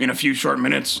 In a few short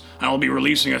minutes, I will be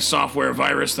releasing a software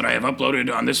virus that I have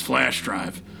uploaded on this flash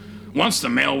drive. Once the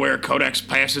malware codex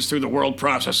passes through the world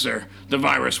processor, the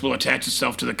virus will attach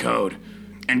itself to the code.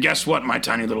 And guess what, my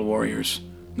tiny little warriors?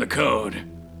 The code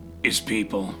is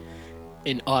people.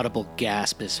 An audible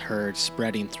gasp is heard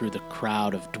spreading through the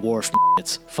crowd of dwarf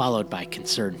followed by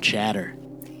concerned chatter.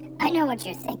 I know what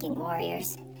you're thinking,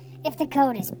 warriors. If the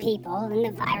code is people and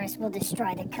the virus will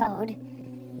destroy the code,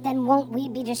 then won't we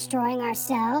be destroying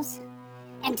ourselves?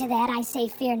 And to that I say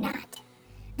fear not.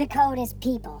 The code is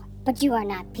people, but you are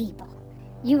not people.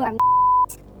 You are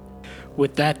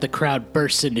With that, the crowd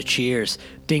bursts into cheers.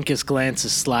 Dinkus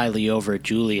glances slyly over at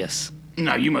Julius.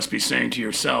 Now you must be saying to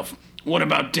yourself, what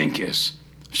about Dinkus?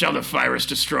 Shall the virus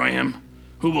destroy him?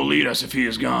 Who will lead us if he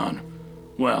is gone?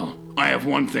 Well, I have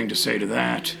one thing to say to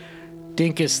that.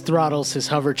 Dinkus throttles his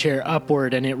hover chair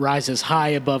upward and it rises high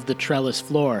above the trellis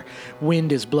floor.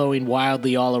 Wind is blowing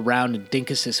wildly all around and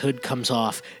Dinkus's hood comes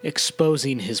off,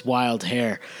 exposing his wild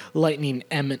hair. Lightning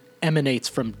emanates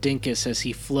from Dinkus as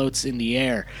he floats in the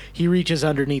air. He reaches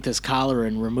underneath his collar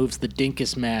and removes the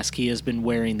Dinkus mask he has been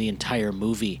wearing the entire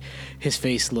movie. His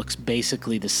face looks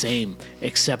basically the same,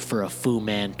 except for a Fu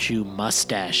Manchu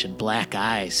mustache and black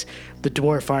eyes. The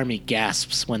dwarf army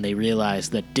gasps when they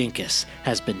realize that Dinkus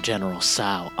has been General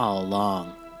Tsao all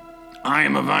along. I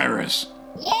am a virus.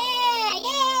 Yeah, oh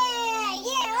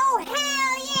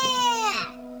hell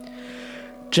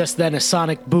yeah! Just then a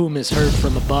sonic boom is heard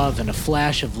from above and a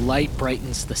flash of light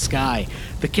brightens the sky.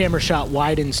 The camera shot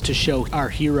widens to show our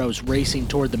heroes racing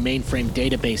toward the mainframe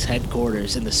database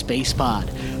headquarters in the space pod.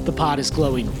 The pod is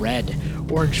glowing red.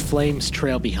 Orange flames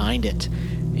trail behind it.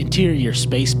 Interior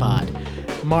space pod.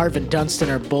 Marv and Dunstan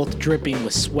are both dripping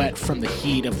with sweat from the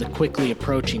heat of the quickly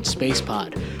approaching space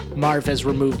pod. Marv has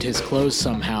removed his clothes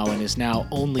somehow and is now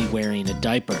only wearing a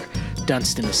diaper.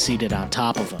 Dunstan is seated on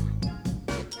top of him.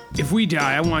 If we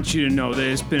die, I want you to know that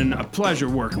it's been a pleasure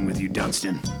working with you,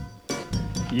 Dunstan.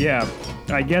 Yeah,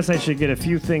 I guess I should get a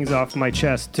few things off my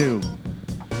chest, too.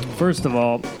 First of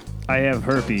all, I have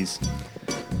herpes.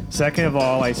 Second of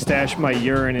all, I stash my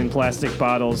urine in plastic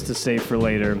bottles to save for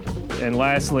later. And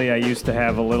lastly, I used to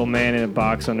have a little man in a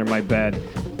box under my bed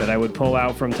that I would pull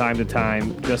out from time to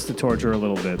time just to torture a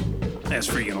little bit. That's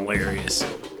freaking hilarious.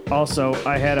 Also,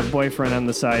 I had a boyfriend on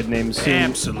the side named Sue.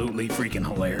 Absolutely freaking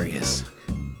hilarious.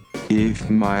 If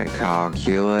my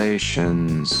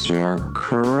calculations are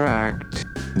correct,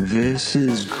 this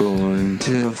is going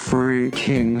to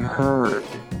freaking hurt.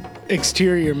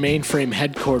 Exterior mainframe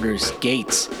headquarters,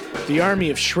 gates. The army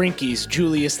of Shrinkies,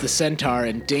 Julius the Centaur,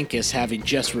 and Dinkus, having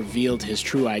just revealed his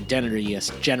true identity as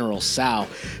General Tsao,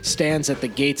 stands at the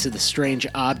gates of the strange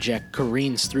object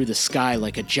careens through the sky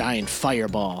like a giant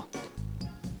fireball.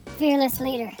 Fearless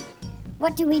leader,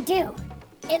 what do we do?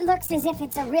 It looks as if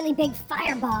it's a really big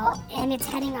fireball and it's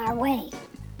heading our way.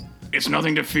 It's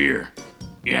nothing to fear.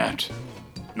 Yet.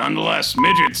 Nonetheless,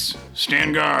 midgets,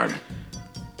 stand guard.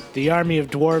 The army of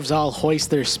dwarves all hoist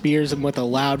their spears and with a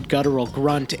loud guttural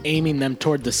grunt, aiming them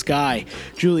toward the sky.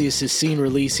 Julius is seen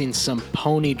releasing some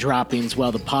pony droppings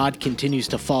while the pod continues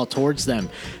to fall towards them.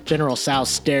 General Tsao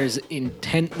stares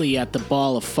intently at the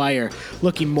ball of fire,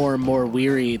 looking more and more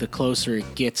weary the closer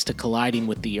it gets to colliding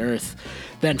with the earth.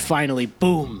 Then finally,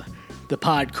 boom! The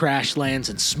pod crash lands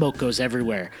and smoke goes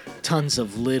everywhere. Tons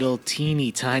of little,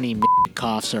 teeny tiny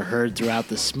coughs are heard throughout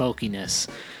the smokiness.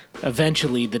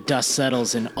 Eventually, the dust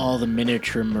settles and all the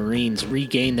miniature Marines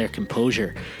regain their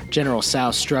composure. General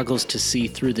Tsao struggles to see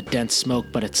through the dense smoke,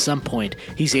 but at some point,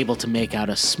 he's able to make out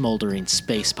a smoldering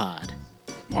space pod.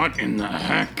 What in the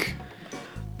heck?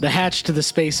 The hatch to the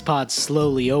space pod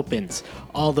slowly opens.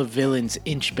 All the villains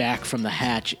inch back from the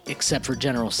hatch, except for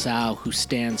General Tsao, who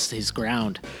stands his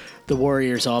ground. The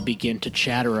warriors all begin to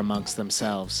chatter amongst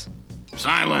themselves.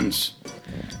 Silence!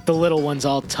 The little ones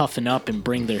all toughen up and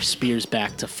bring their spears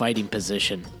back to fighting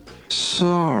position.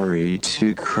 Sorry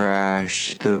to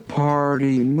crash the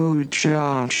party,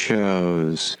 muchachos.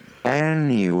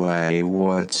 Anyway,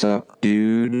 what's up,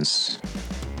 dudes?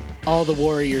 All the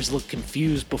warriors look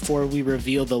confused before we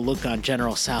reveal the look on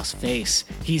General Tsao's face.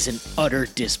 He's in utter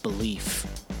disbelief.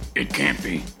 It can't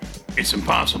be. It's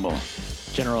impossible.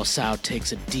 General Tsao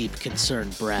takes a deep,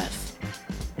 concerned breath.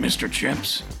 Mr.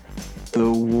 Chips? The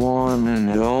one and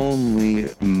only,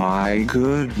 my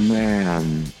good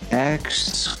man.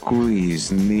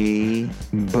 Squeeze me,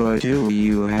 but do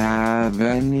you have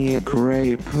any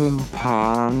Grey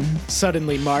Poupon?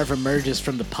 Suddenly, Marv emerges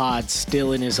from the pod,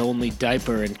 still in his only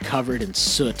diaper and covered in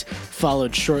soot,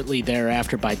 followed shortly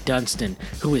thereafter by Dunstan,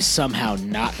 who is somehow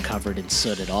not covered in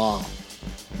soot at all.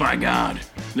 By God,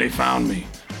 they found me.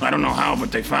 I don't know how,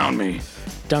 but they found me.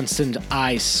 Dunstan's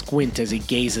eyes squint as he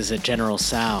gazes at General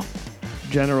Tsao.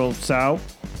 General Tsao?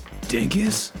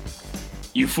 Dinkus?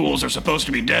 You fools are supposed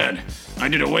to be dead. I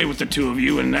did away with the two of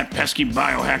you and that pesky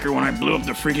biohacker when I blew up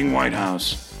the freaking White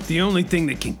House. The only thing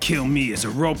that can kill me is a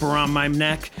rope around my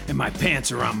neck and my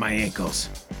pants around my ankles.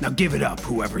 Now give it up,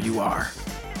 whoever you are.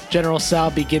 General Tsao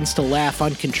begins to laugh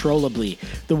uncontrollably.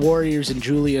 The warriors and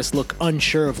Julius look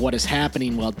unsure of what is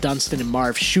happening while Dunstan and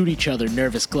Marv shoot each other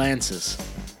nervous glances.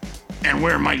 And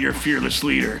where might your fearless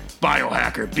leader,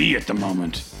 biohacker, be at the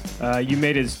moment? You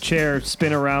made his chair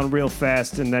spin around real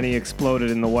fast and then he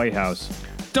exploded in the White House.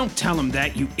 Don't tell him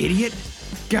that, you idiot.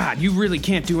 God, you really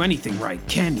can't do anything right,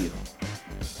 can you?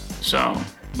 So,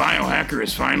 biohacker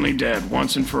is finally dead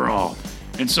once and for all.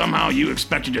 and somehow you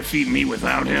expect to defeat me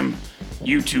without him?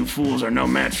 You two fools are no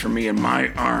match for me and my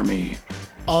army.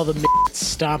 All the midgets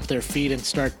stomp their feet and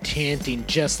start chanting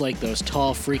just like those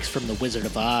tall freaks from The Wizard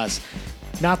of Oz.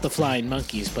 Not the flying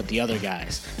monkeys, but the other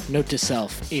guys. Note to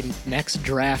self, in next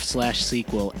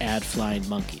draft/sequel, add flying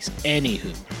monkeys.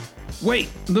 Anywho. Wait,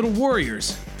 little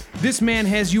warriors. This man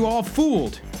has you all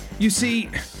fooled. You see,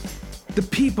 the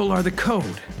people are the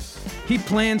code. He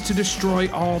plans to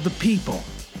destroy all the people.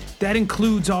 That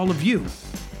includes all of you.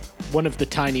 One of the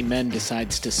tiny men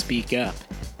decides to speak up.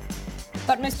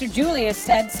 But Mr. Julius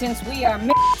said since we are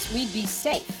midgets, we'd be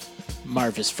safe.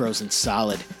 Marv is frozen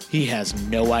solid. He has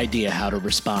no idea how to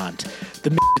respond.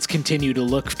 The midgets continue to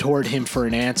look toward him for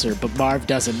an answer, but Marv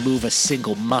doesn't move a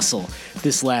single muscle.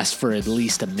 This lasts for at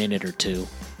least a minute or two.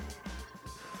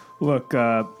 Look,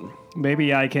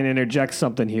 maybe I can interject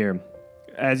something here.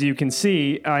 As you can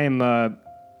see, I am a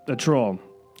troll,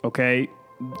 okay?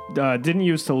 Didn't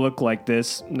used to look like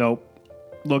this. Nope.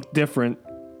 Looked different.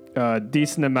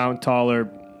 Decent amount taller,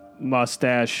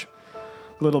 mustache,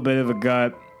 little bit of a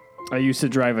gut. I used to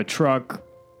drive a truck,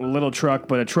 a little truck,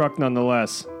 but a truck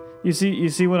nonetheless. You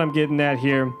see what I'm getting at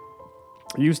here?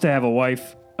 I used to have a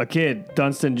wife, a kid,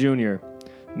 Dunstan Jr.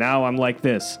 Now I'm like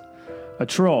this, a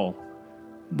troll.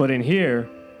 But in here...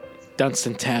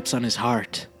 Dunstan taps on his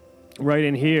heart. Right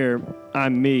in here,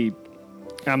 I'm me.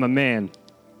 I'm a man.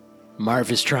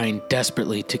 Marv is trying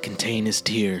desperately to contain his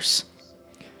tears.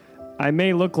 I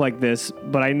may look like this,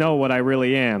 but I know what I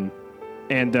really am.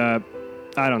 And,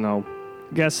 I don't know.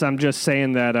 Guess I'm just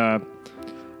saying that,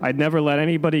 I'd never let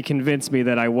anybody convince me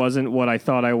that I wasn't what I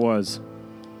thought I was.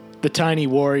 The tiny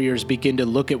warriors begin to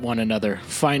look at one another,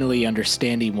 finally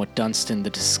understanding what Dunstan,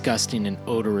 the disgusting and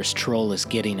odorous troll, is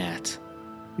getting at.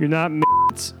 You're not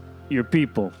midgets, you're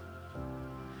people.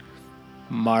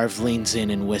 Marv leans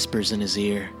in and whispers in his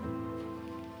ear.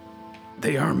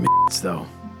 They are midgets, though.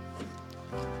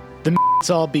 The midgets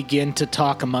all begin to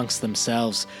talk amongst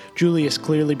themselves. Julius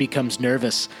clearly becomes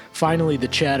nervous. Finally, the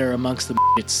chatter amongst the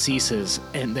midgets ceases,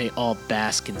 and they all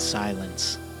bask in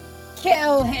silence.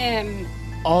 Kill him!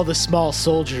 All the small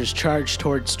soldiers charge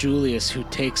towards Julius, who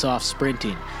takes off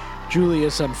sprinting.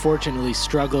 Julius unfortunately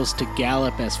struggles to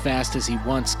gallop as fast as he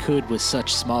once could with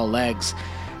such small legs.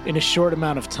 In a short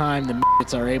amount of time, the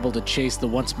midgets are able to chase the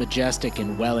once majestic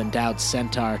and well-endowed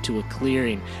centaur to a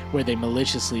clearing where they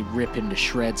maliciously rip him to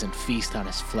shreds and feast on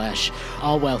his flesh,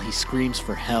 all while he screams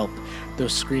for help.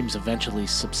 Those screams eventually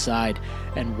subside,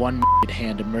 and one midget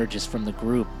hand emerges from the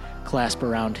group, clasped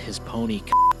around his pony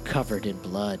covered in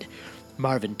blood.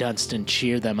 Marv and Dunstan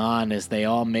cheer them on as they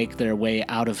all make their way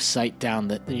out of sight down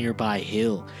the nearby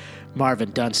hill. Marv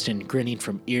and Dunstan, grinning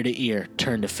from ear to ear,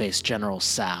 turn to face General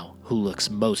Tsao, who looks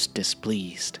most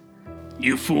displeased.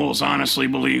 You fools honestly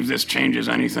believe this changes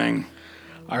anything?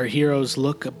 Our heroes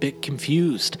look a bit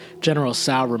confused. General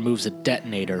Tsao removes a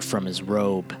detonator from his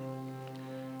robe.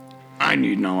 I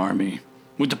need no army.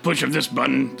 With the push of this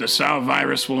button, the Tsao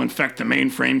virus will infect the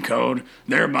mainframe code,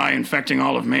 thereby infecting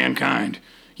all of mankind.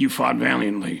 You fought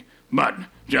valiantly, but,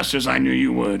 just as I knew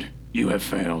you would, you have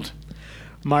failed.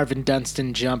 Marv and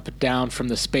Dunstan jump down from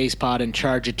the space pod and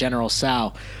charge at General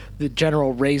Tsao. The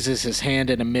general raises his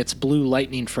hand and emits blue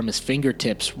lightning from his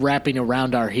fingertips, wrapping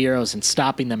around our heroes and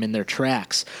stopping them in their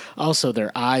tracks. Also,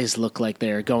 their eyes look like they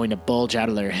are going to bulge out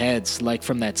of their heads, like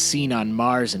from that scene on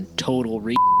Mars in Total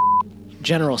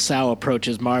General Tsao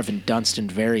approaches Marv and Dunstan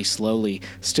very slowly,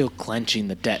 still clenching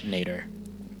the detonator.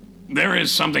 There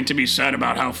is something to be said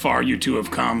about how far you two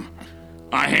have come.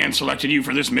 I hand-selected you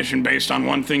for this mission based on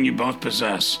one thing you both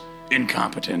possess: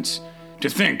 incompetence. To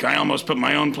think I almost put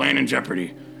my own plan in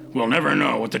jeopardy. We'll never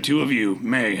know what the two of you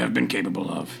may have been capable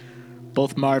of.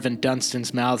 Both Marv and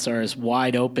Dunstan's mouths are as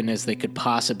wide open as they could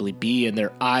possibly be, and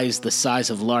their eyes the size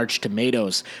of large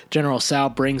tomatoes. General Tsao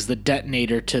brings the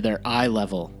detonator to their eye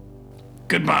level.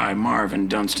 Goodbye, Marv and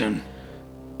Dunstan.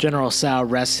 General Tsao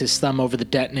rests his thumb over the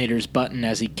detonator's button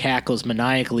as he cackles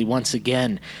maniacally once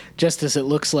again. Just as it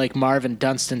looks like Marv and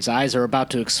Dunstan's eyes are about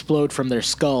to explode from their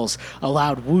skulls, a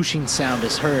loud whooshing sound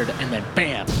is heard, and then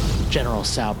BAM! General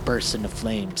Tsao bursts into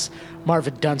flames. Marv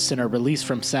and Dunstan are released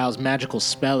from Tsao's magical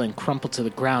spell and crumple to the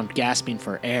ground, gasping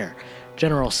for air.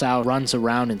 General Tsao runs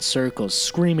around in circles,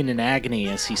 screaming in agony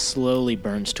as he slowly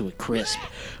burns to a crisp.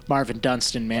 Marv and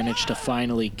Dunstan manage to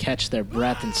finally catch their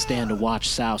breath and stand to watch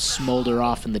Tsao smolder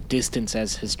off in the distance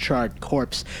as his charred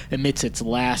corpse emits its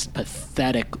last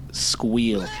pathetic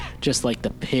squeal, just like the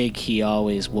pig he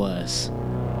always was.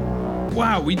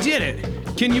 Wow, we did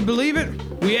it! Can you believe it?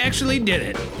 We actually did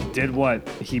it! Did what?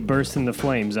 He burst into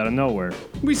flames out of nowhere.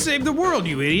 We saved the world,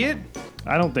 you idiot!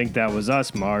 I don't think that was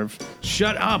us, Marv.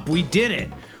 Shut up, we did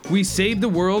it! We saved the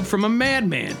world from a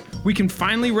madman. We can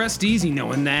finally rest easy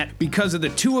knowing that, because of the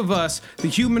two of us, the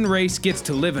human race gets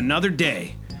to live another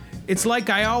day. It's like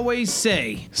I always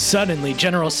say. Suddenly,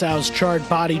 General Tso's charred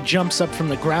body jumps up from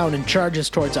the ground and charges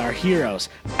towards our heroes,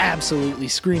 absolutely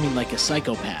screaming like a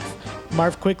psychopath.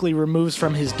 Marv quickly removes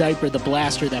from his diaper the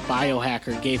blaster that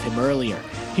Biohacker gave him earlier.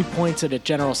 He points it at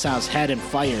General Tso's head and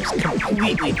fires,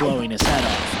 completely blowing his head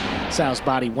off. Tso's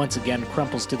body once again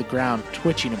crumples to the ground,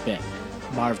 twitching a bit.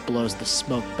 Marv blows the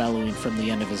smoke bellowing from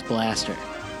the end of his blaster.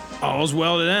 All's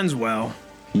well that ends well.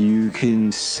 You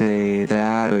can say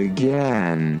that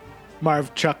again.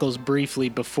 Marv chuckles briefly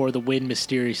before the wind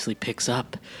mysteriously picks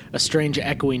up. A strange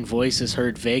echoing voice is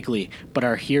heard vaguely, but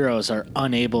our heroes are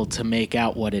unable to make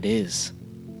out what it is.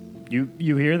 You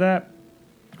hear that?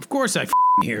 Of course I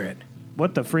hear it.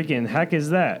 What the freaking heck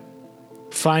is that?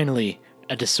 Finally,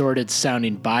 a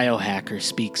distorted-sounding biohacker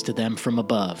speaks to them from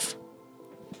above.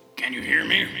 Can you hear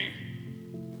me?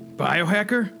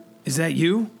 Biohacker? Is that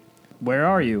you? Where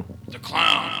are you? The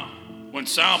cloud. When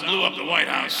Sal blew up the White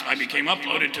House, I became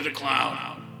uploaded to the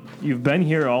cloud. You've been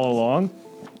here all along?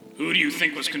 Who do you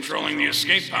think was controlling the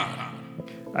escape pod?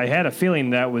 I had a feeling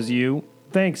that was you.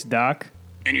 Thanks, Doc.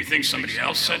 And you think somebody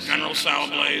else set General Sal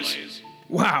ablaze?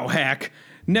 Wow, Hack.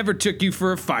 Never took you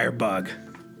for a firebug.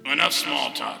 Enough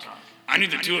small talk. I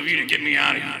need the two of you to get me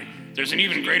out of here. There's an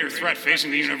even greater threat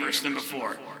facing the universe than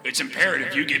before. It's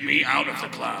imperative you get me out of the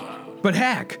cloud. But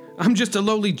Hack, I'm just a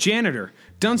lowly janitor.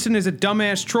 Dunstan is a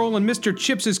dumbass troll and Mr.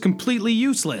 Chips is completely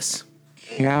useless.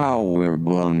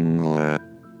 Cowabunga.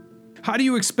 How do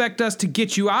you expect us to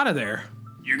get you out of there?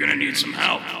 You're gonna need some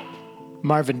help.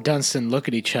 Marv and Dunstan look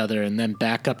at each other and then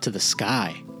back up to the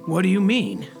sky. What do you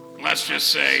mean? Let's just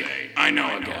say, I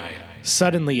know a guy.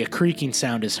 Suddenly, a creaking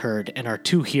sound is heard, and our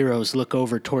two heroes look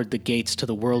over toward the gates to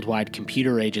the Worldwide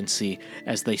Computer Agency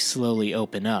as they slowly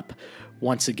open up.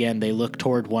 Once again, they look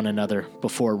toward one another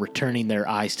before returning their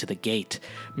eyes to the gate.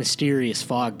 Mysterious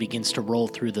fog begins to roll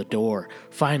through the door.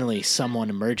 Finally,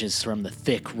 someone emerges from the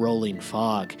thick, rolling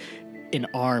fog, an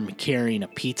arm carrying a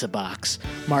pizza box.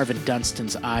 Marvin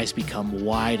Dunstan's eyes become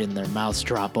wide and their mouths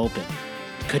drop open.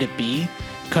 Could it be?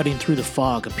 Cutting through the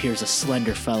fog appears a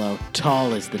slender fellow,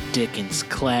 tall as the Dickens,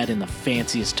 clad in the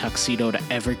fanciest tuxedo to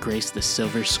ever grace the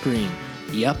silver screen.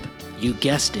 Yup, you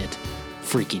guessed it.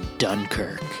 Freaking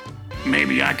Dunkirk.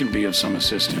 Maybe I can be of some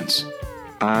assistance.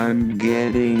 I'm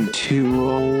getting too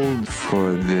old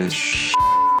for this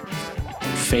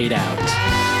Fade out.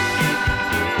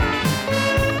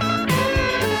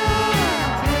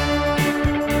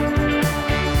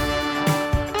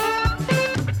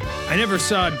 I never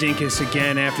saw Dinkus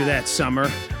again after that summer,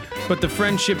 but the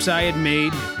friendships I had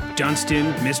made,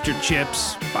 Dunstan, Mr.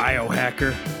 Chips,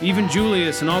 Biohacker, even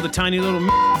Julius and all the tiny little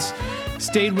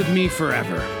stayed with me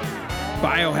forever.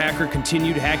 Biohacker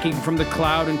continued hacking from the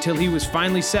cloud until he was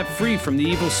finally set free from the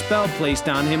evil spell placed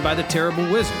on him by the terrible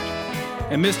wizard.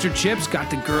 And Mr. Chips got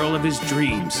the girl of his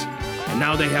dreams, and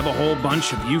now they have a whole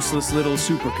bunch of useless little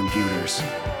supercomputers.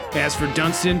 As for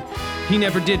Dunstan, he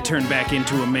never did turn back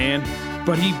into a man,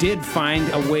 but he did find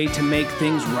a way to make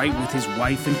things right with his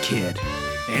wife and kid,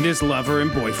 and his lover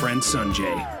and boyfriend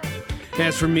Sunjay.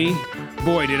 As for me,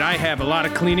 boy did I have a lot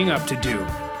of cleaning up to do.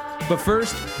 But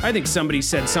first, I think somebody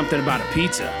said something about a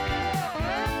pizza.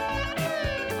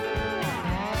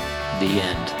 The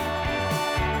end.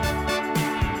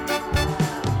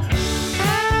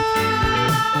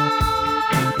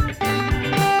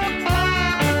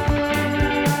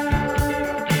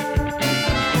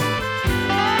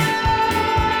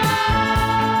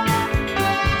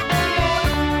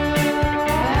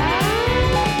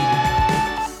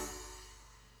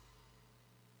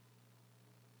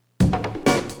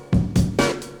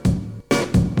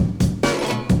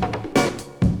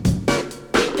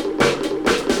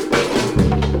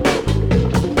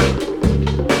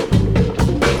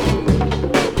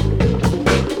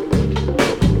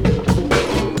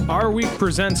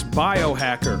 Presents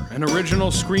Biohacker, an original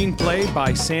screenplay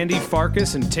by Sandy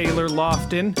Farkas and Taylor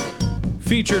Lofton.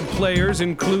 Featured players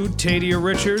include Tadia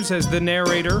Richards as the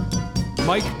narrator,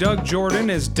 Mike Doug Jordan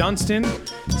as Dunstan,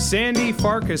 Sandy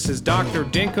Farkas as Dr.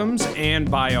 Dinkums and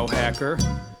Biohacker,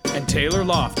 and Taylor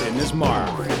Lofton as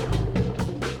Marv.